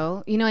hope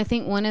so. You know, I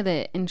think one of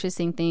the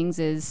interesting things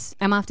is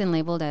I'm often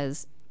labeled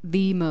as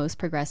the most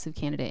progressive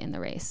candidate in the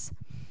race.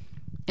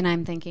 And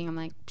I'm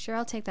like, sure,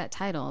 I'll take that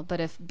title. But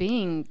if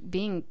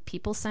being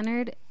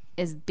people-centered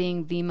is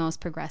being the most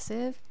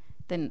progressive,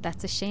 then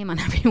that's a shame on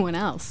everyone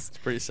else. It's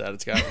pretty sad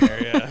it's gotten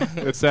there, yeah.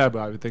 It's sad, but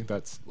I would think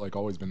that's like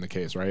always been the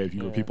case, right? If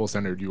you were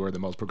people-centered, you are the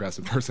most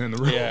progressive person in the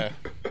room. Yeah.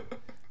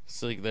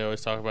 It's like they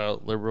always talk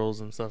about liberals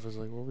and stuff. It's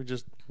like, well, we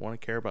just want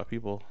to care about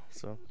people.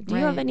 So, do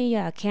you have any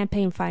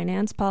campaign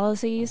finance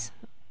policies?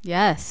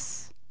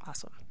 Yes.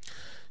 Awesome.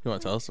 You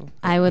want to tell us them?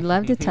 I would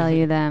love to tell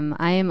you them.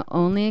 I am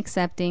only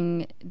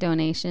accepting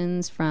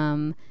donations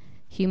from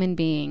human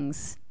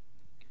beings.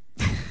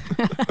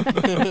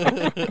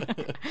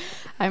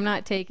 I'm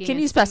not taking. Can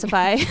you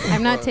specify?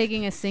 I'm not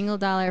taking a single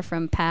dollar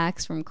from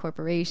PACs, from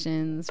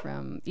corporations,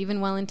 from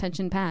even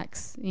well-intentioned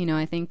PACs. You know,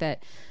 I think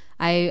that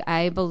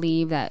I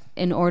believe that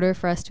in order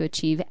for us to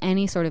achieve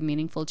any sort of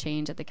meaningful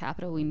change at the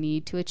Capitol, we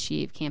need to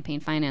achieve campaign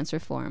finance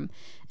reform.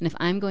 And if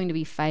I'm going to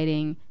be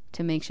fighting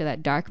to make sure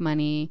that dark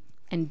money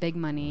and big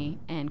money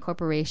and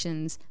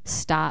corporations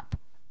stop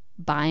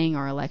buying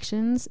our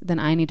elections, then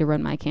I need to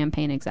run my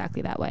campaign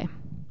exactly that way.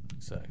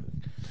 Exactly.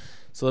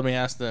 So let me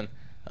ask then,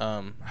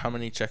 how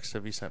many checks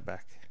have you sent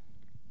back?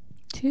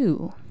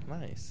 2.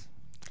 Nice.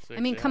 So I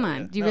mean, come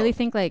on. Do you No. really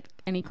think like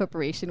any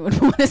corporation would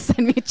want to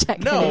send me a check?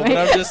 No, anyway? but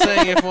I'm just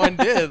saying if one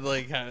did,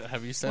 like,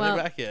 have you sent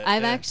it back yet? I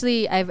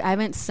Yeah.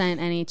 haven't sent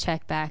any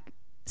check back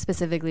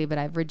specifically, but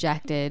I've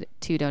rejected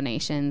 2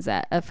 donations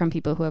from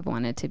people who have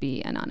wanted to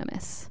be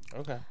anonymous.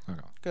 Okay. Okay.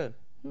 Good.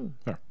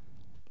 Fair.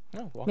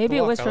 No, walk Maybe the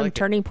it walk. was I from like it.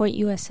 Turning Point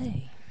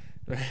USA.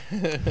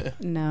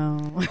 No.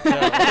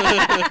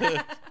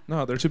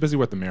 No, they're too busy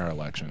with the mayor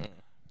election.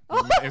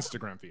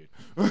 Instagram feed.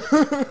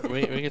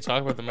 we can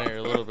talk about the mayor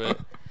a little bit.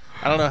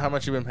 I don't know how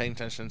much you've been paying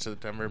attention to the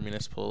Denver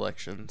municipal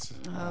elections.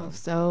 Oh,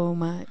 so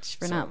much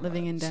for So not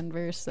living in much.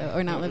 Denver,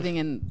 or not living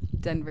in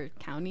Denver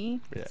County.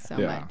 Yeah. So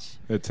Yeah, much.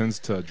 it tends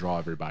to draw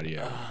everybody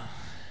in.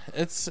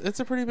 It's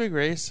a pretty big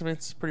race. I mean,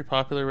 it's a pretty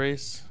popular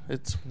race.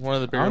 It's one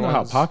of the I bigger don't know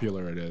ones. how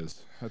popular it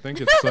is. I think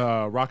it's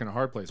rocking a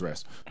hard place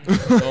race.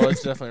 Well,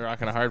 it's definitely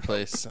rocking a hard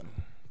place.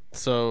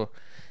 So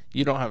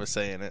you don't have a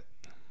say in it,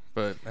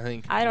 but I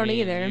think I don't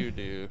me and either. You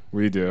do.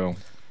 We do.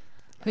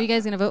 Who are you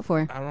guys going to vote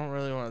for? I don't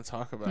really want to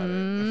talk about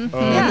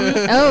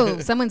Yeah. Oh,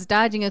 someone's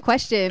dodging a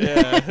question. it.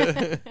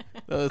 Yeah,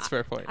 no, that's a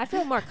fair point. I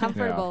feel more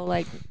comfortable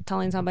like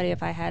telling somebody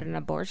if I had an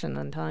abortion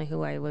than telling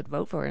who I would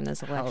vote for in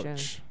this election.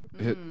 Ouch.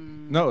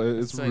 No,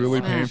 it's like, a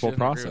really wow, painful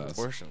shouldn't agree with process.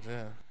 abortions,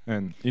 yeah.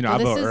 And I Well,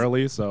 vote this is-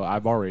 early, so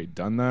I've already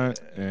done that.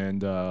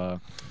 And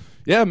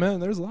yeah, man,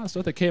 there's a lot of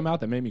stuff that came out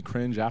that made me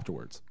cringe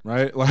afterwards.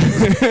 Right? Like,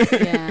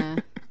 Yeah.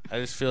 I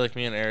just feel like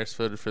me and Eris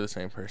voted for the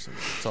same person.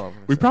 That's all I'm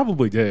gonna we say.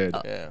 probably did.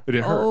 Yeah. But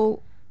it hurt.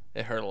 Oh,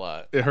 It hurt a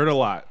lot. It hurt a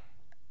lot.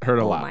 Hurt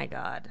a oh lot. my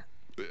God.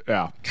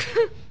 Yeah,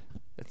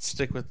 It's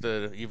stick with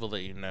the evil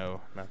that you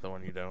know, not the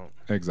one you don't.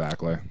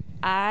 exactly.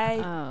 I'm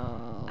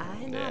Oh.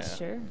 not Yeah.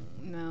 sure.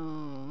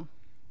 No.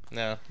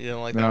 No, you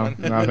don't like No, that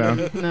one? not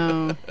him.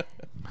 No.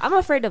 I'm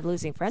afraid of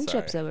losing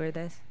friendships Sorry. over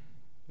this.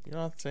 You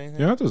don't have to say anything.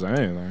 You don't have to say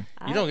anything.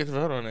 You don't get to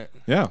vote on it.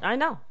 Yeah. I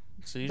know.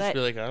 So you But- just be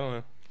like, I don't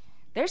know.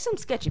 There's some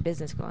sketchy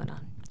business going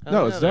on.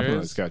 No, Oh, it's yeah, there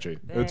definitely is. sketchy.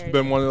 It's Very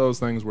been one of those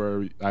things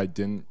where I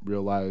didn't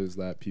realize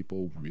that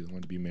people really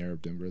want to be mayor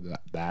of Denver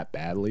that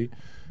badly.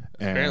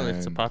 And, Apparently,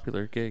 it's a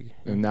popular gig.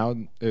 and now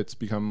it's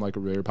become like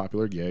a very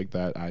popular gig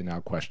that I now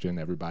question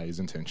everybody's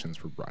intentions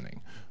for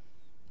running.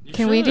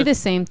 Can we do the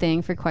same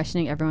thing for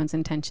questioning everyone's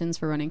intentions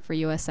for running for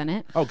U.S.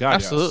 Senate? Oh God,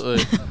 yes.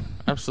 Absolutely,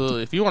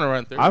 absolutely. If you want to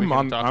run through, we I'm can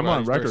on talk I'm about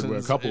on each record with a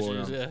person's couple issues,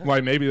 of them. yeah.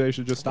 Like maybe they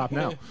should just stop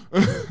now.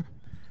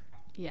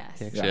 Yes.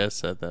 He actually Yeah. has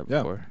said that Yeah,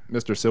 before.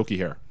 Mr. Silky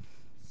Hair.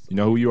 You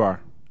know who you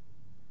are,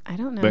 I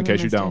don't know But in who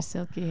case you Mr. don't.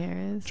 Silky Hair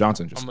is.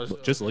 Johnson.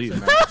 Almost- Just leave,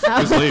 man.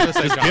 Just leave.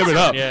 Just give it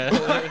up.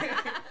 Yeah.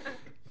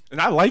 And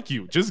I like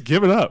you. Just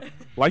give it up.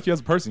 Like you as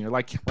a person. You're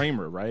like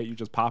Kramer, right? You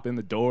just pop in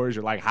the doors.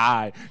 You're like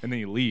hi, and then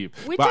you leave.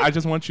 We But did- I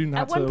just want you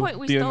not At one to point,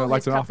 we be in stole his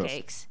elected office.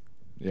 cupcakes.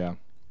 Yeah.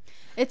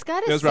 It's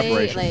got to There's say,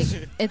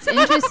 reparations.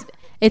 like,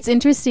 it's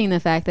interesting the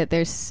fact that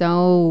there's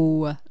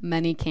so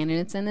many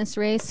candidates in this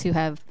race who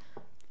have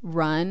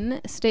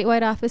run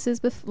statewide offices,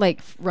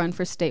 run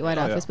for statewide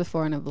Oh, office yeah.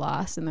 before and have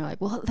lost, and they're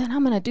like, well, then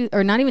I'm gonna do,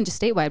 or not even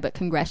just statewide, but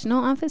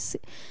congressional office,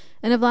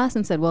 and have lost,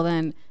 and said, well,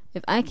 then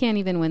if I can't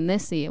even win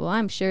this seat, well,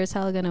 I'm sure as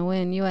hell gonna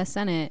win U.S.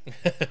 Senate,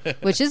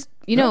 which is,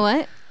 you know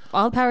what?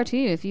 All the power to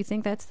you. If you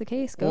think that's the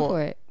case, go Well,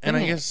 for it. And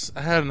Bring I it. guess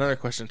I had another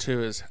question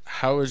too: is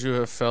how would you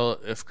have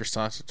felt if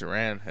Cristante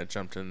Duran had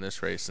jumped in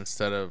this race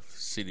instead of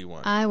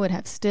CD1? I would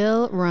have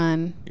still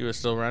run. You would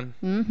still run?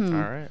 Mm-hmm.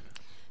 All right.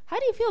 How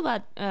do you feel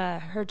about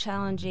her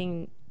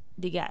challenging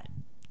DeGette?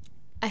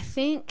 I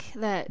think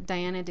that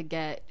Diana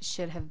DeGette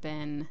should have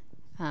been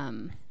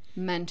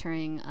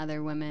mentoring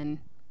other women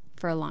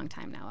for a long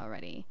time now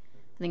already.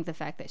 I think the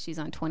fact that she's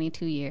on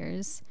 22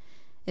 years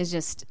is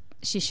just,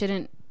 she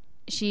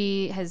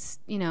has,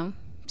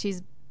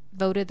 she's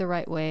voted the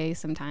right way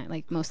sometimes,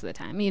 like most of the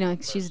time.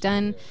 She's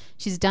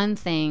done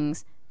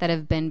things that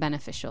have been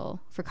beneficial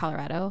for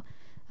Colorado.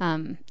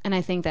 And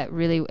I think that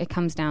really it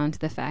comes down to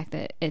the fact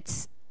that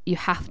you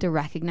have to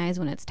recognize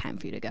when it's time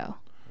for you to go.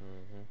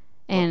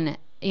 And,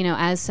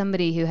 as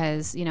somebody who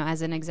has,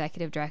 as an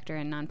executive director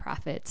in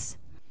nonprofits,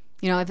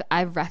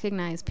 I've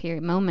recognized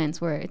moments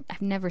where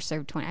I've never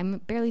served 20. I'm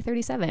barely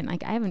 37.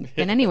 Like, I haven't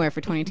been anywhere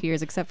for 22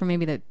 years except for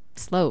maybe the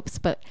slopes.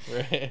 But,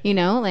 Right.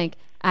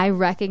 I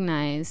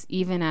recognize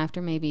even after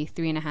maybe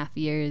 3.5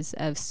 years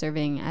of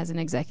serving as an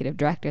executive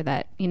director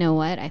that,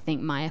 I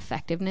think my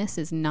effectiveness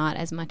is not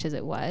as much as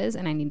it was,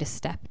 and I need to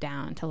step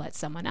down to let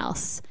someone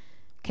else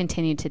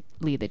continue to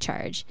lead the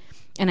charge.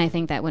 And I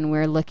think that when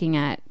we're looking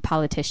at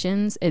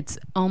politicians, it's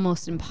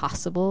almost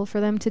impossible for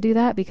them to do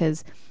that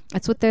because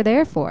that's what they're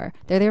there for.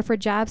 They're there for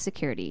job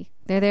security.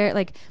 They're there,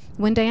 like,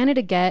 when Diana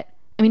DeGette,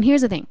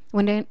 here's the thing.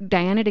 When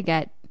Diana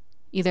DeGette,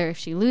 either if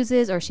she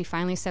loses or she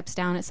finally steps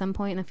down at some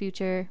point in the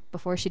future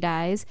before she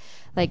dies,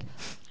 like,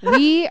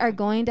 we are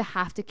going to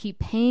have to keep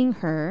paying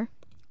her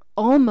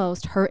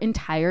almost her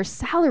entire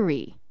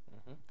salary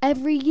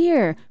every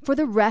year for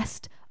the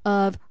rest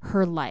of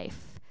her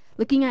life.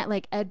 looking at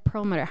like Ed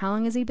Perlmutter, how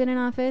long has he been in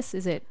office?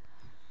 Is it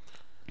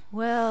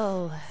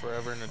Well,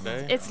 Forever and a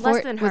day. it's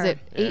less than her. Was it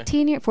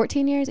 18 years,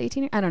 14 years,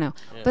 18 years? I don't know.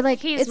 Yeah. But like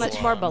He's it's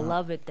much more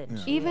beloved than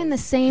she even is.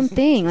 the same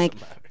thing. Like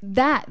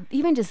that,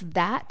 even just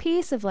that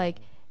piece of like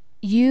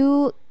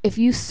if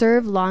you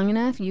serve long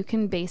enough, you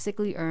can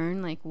basically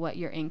earn like what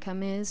your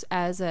income is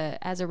as a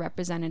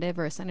representative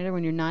or a senator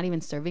when you're not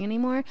even serving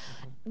anymore.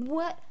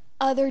 What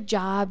other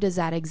job does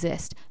that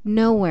exist?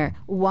 Nowhere.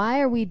 Why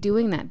are we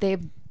doing that?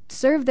 They've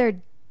served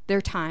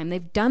their time.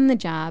 They've done the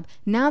job.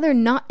 Now they're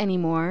not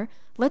anymore.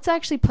 Let's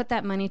actually put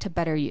that money to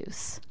better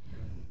use.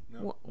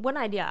 One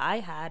idea I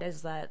had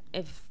is that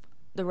if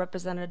the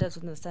representatives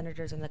and the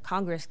senators and the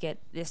Congress get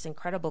this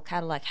incredible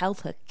Cadillac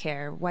health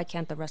care, why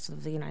can't the rest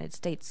of the United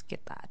States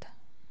get that?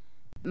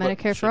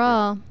 Medicare for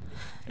all,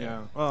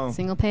 Yeah. Well,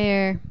 single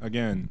payer.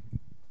 again,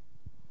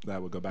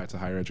 that would go back to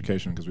higher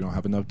education because we don't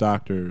have enough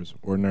doctors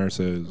or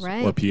nurses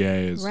Right. or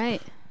PAs.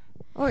 Right.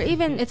 Or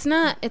even It's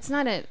not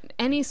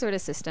any sort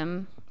of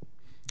system,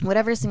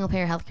 whatever single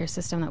payer healthcare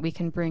system that we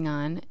can bring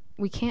on,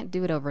 we can't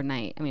do it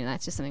overnight. I mean,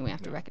 that's just something we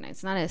have to recognize.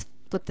 It's not a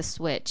flip the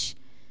switch.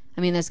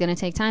 I mean, there's going to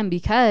take time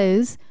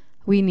because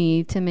we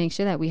need to make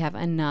sure that we have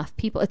enough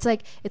people. It's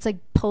like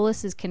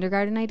Polis's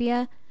kindergarten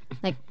idea.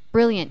 Like,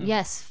 brilliant.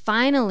 Yes,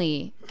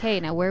 finally. Okay,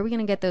 now where are we going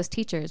to get those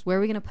teachers? Where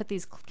are we going to put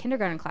these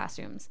kindergarten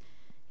classrooms?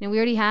 You know, we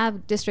already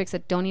have districts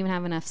that don't even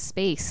have enough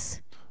space.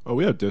 Oh,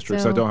 we have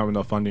districts So- that don't have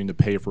enough funding to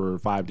pay for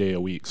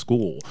 5-day-a-week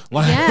school.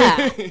 Like,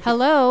 Yeah.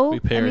 Hello. We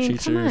pay I our mean,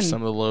 come on. teachers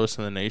some of the lowest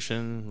in the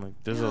nation. Like,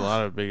 there's a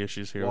lot of big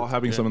issues here. while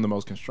having some of the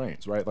most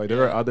constraints, right? Like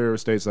there are other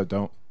states that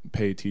don't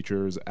pay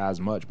teachers as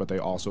much, but they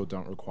also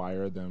don't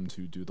require them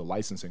to do the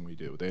licensing we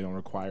do. They don't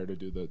require to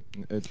do the.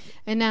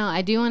 And now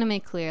I do want to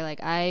make clear,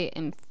 like, I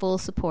am full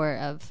support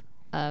of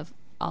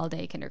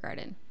all-day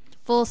kindergarten.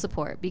 Full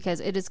support,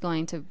 because it is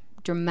going to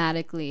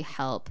dramatically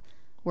help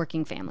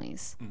working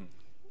families. Mm-hmm.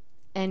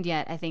 And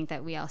yet I think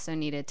that we also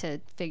needed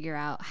to figure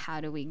out how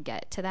do we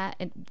get to that.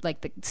 And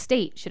like the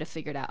state should have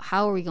figured out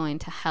how are we going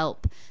to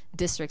help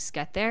districts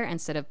get there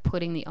instead of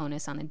putting the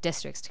onus on the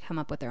districts to come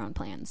up with their own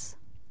plans.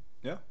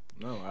 Yeah,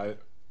 no, I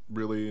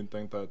really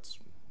think that's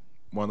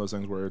one of those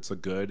things where it's a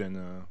good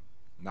and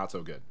not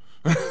so good.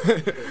 Not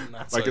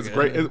Like so it's good.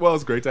 great.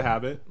 It's great to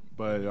have it,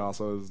 but it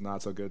also is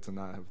not so good to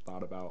not have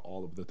thought about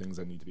all of the things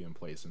that need to be in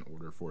place in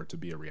order for it to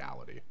be a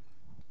reality.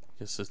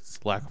 Just it's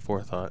lack of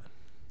forethought.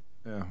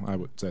 Yeah, I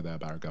would say that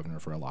about our governor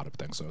for a lot of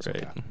things. So it's Right.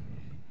 okay.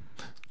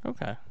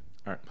 Okay.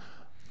 All right.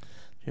 Do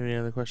you have any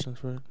other questions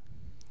for it?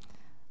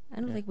 I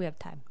don't think we have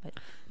time, but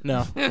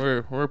No,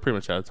 we're pretty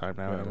much out of time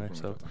now Yeah, we're anyway.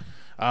 pretty So much out of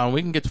time.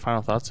 we can get to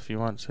final thoughts if you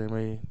want. So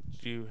anybody,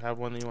 do you have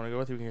one that you want to go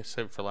with? We can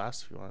save it for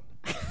last if you want.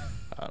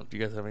 Do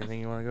you guys have anything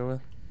you want to go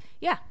with?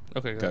 yeah.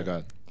 Okay, Okay, go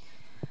ahead.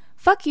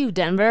 Fuck you,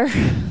 Denver.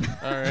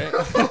 All right.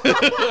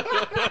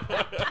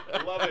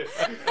 Love it.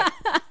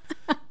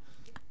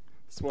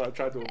 That's what I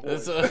tried to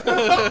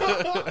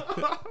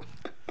avoid.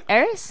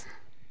 Eris?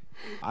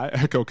 I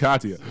echo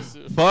Katya.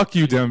 Fuck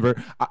you,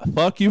 Denver.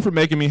 Fuck you for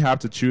making me have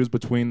to choose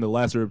between the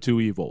lesser of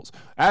two evils.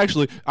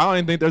 Actually, I don't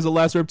even think there's a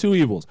lesser of two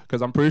evils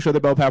because I'm pretty sure they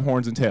both have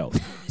horns and tails.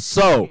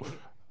 So,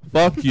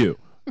 fuck you.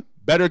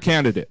 Better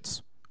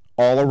candidates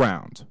all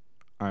around.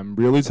 I'm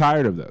really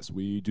tired of this.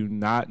 We do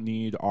not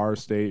need our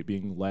state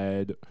being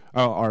led,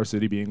 our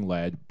city being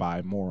led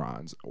by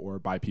morons or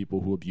by people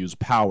who abuse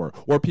power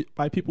or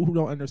by people who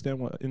don't understand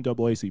what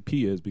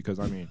NAACP is because,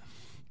 I mean,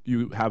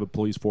 you have a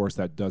police force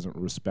that doesn't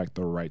respect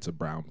the rights of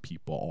brown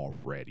people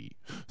already.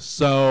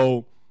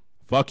 So,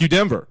 fuck you,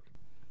 Denver.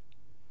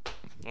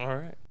 All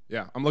right.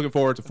 Yeah, I'm looking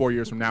forward to 4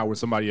 years from now where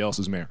somebody else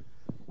is mayor.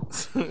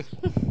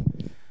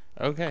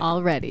 Okay.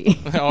 Already.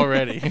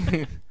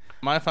 Already.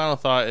 My final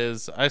thought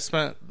is I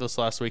spent this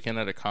last weekend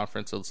at a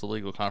conference. It's a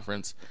legal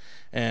conference.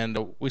 And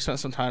we spent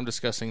some time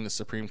discussing the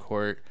Supreme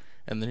Court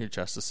and the new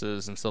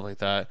justices and stuff like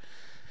that.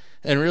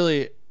 And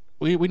really,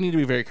 we need to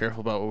be very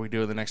careful about what we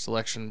do in the next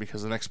election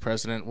because the next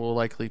president will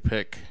likely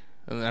pick,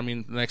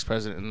 the next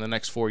president in the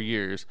next 4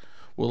 years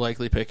will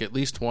likely pick at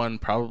least one,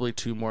 probably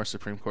two more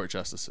Supreme Court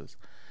justices.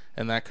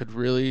 And that could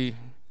really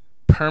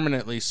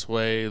permanently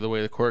sway the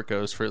way the court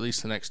goes for at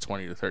least the next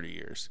 20 to 30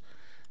 years.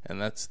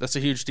 And that's a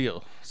huge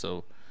deal.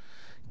 So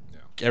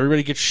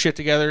everybody get shit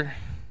together,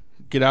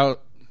 get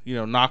out,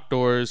 knock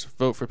doors,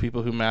 vote for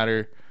people who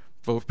matter,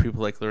 vote for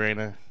people like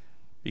Lorena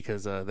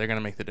because they're going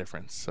to make the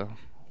difference. So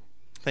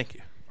thank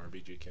you.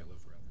 RBG can't live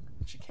forever.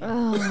 She can't.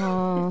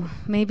 Oh,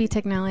 maybe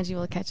technology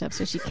will catch up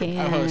so she can.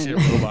 I want to see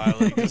her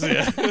mobile.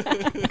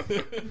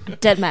 Yeah.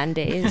 Dead man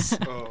days.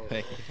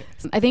 Thank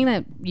you. I think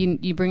that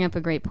you bring up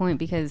a great point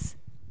because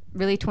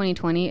really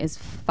 2020 is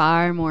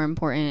far more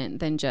important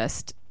than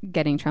just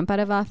getting Trump out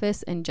of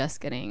office and just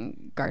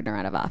getting Gardner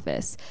out of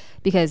office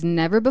because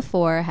never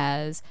before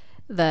has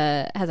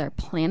our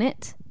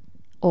planet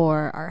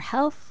or our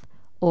health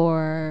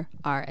or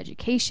our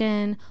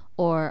education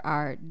or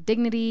our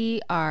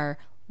dignity, our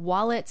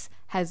wallets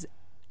has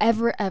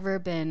ever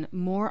been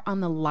more on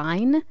the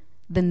line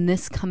than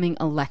this coming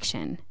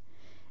election.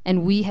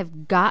 And we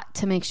have got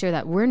to make sure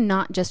that we're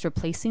not just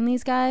replacing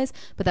these guys,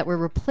 but that we're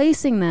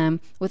replacing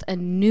them with a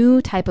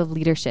new type of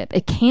leadership.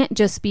 It can't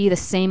just be the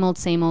same old,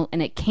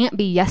 and it can't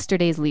be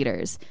yesterday's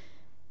leaders.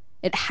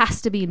 It has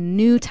to be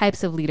new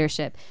types of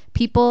leadership.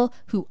 People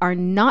who are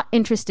not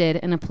interested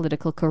in a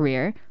political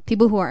career,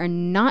 people who are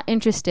not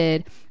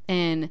interested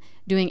in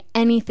doing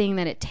anything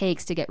that it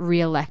takes to get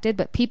reelected,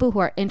 but people who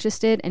are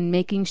interested in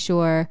making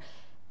sure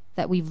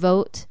that we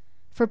vote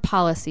for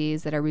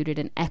policies that are rooted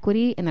in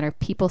equity and that are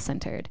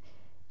people-centered.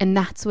 And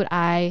that's what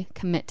I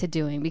commit to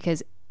doing,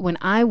 because when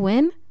I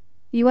win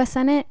U.S.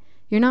 Senate,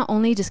 you're not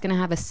only just going to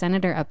have a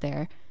senator up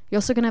there, you're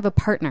also going to have a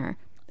partner,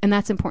 and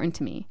that's important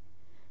to me.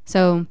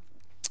 So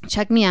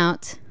check me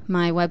out.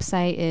 My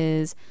website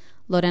is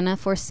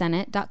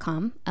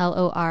lorenaforsenate.com,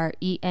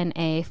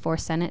 LORENA for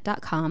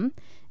Senate.com.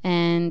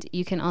 And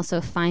you can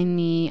also find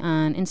me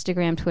on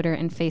Instagram, Twitter,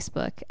 and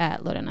Facebook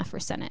at Lorena for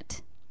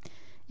Senate.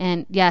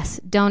 And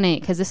yes,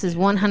 donate, because this is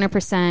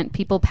 100%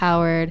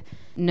 people-powered,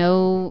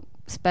 no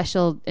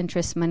special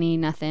interest money,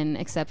 nothing,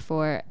 except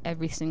for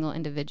every single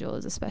individual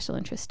is a special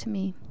interest to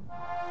me.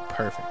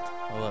 Perfect.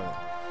 I love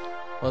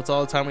it. Well, that's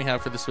all the time we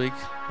have for this week.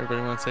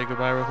 Everybody want to say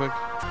goodbye real quick?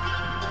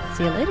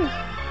 See you later.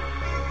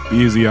 Be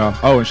easy, y'all.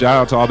 Oh, and shout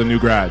out to all the new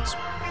grads.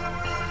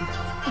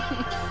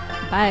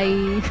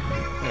 Bye.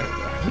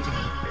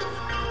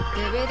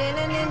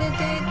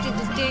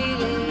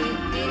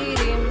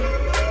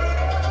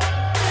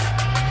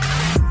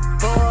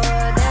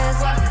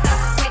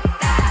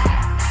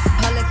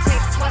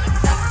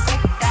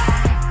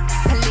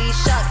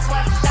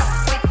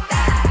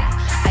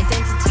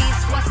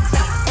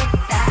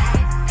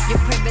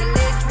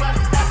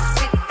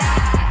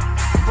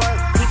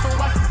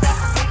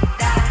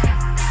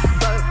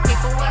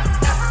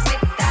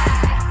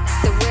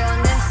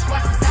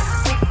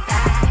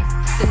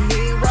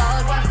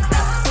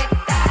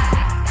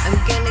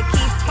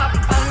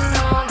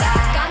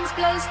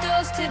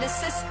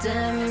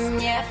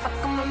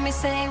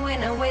 Say we're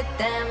not with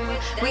them.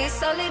 We're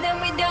solid and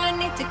we don't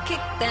need to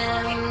kick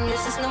them.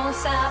 This is no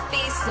south,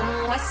 east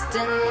and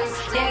western.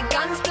 Yeah,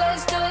 guns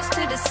close doors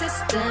to the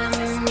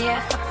system.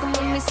 Yeah, fuck them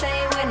when we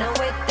say we're not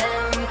with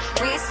them.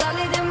 We're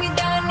solid and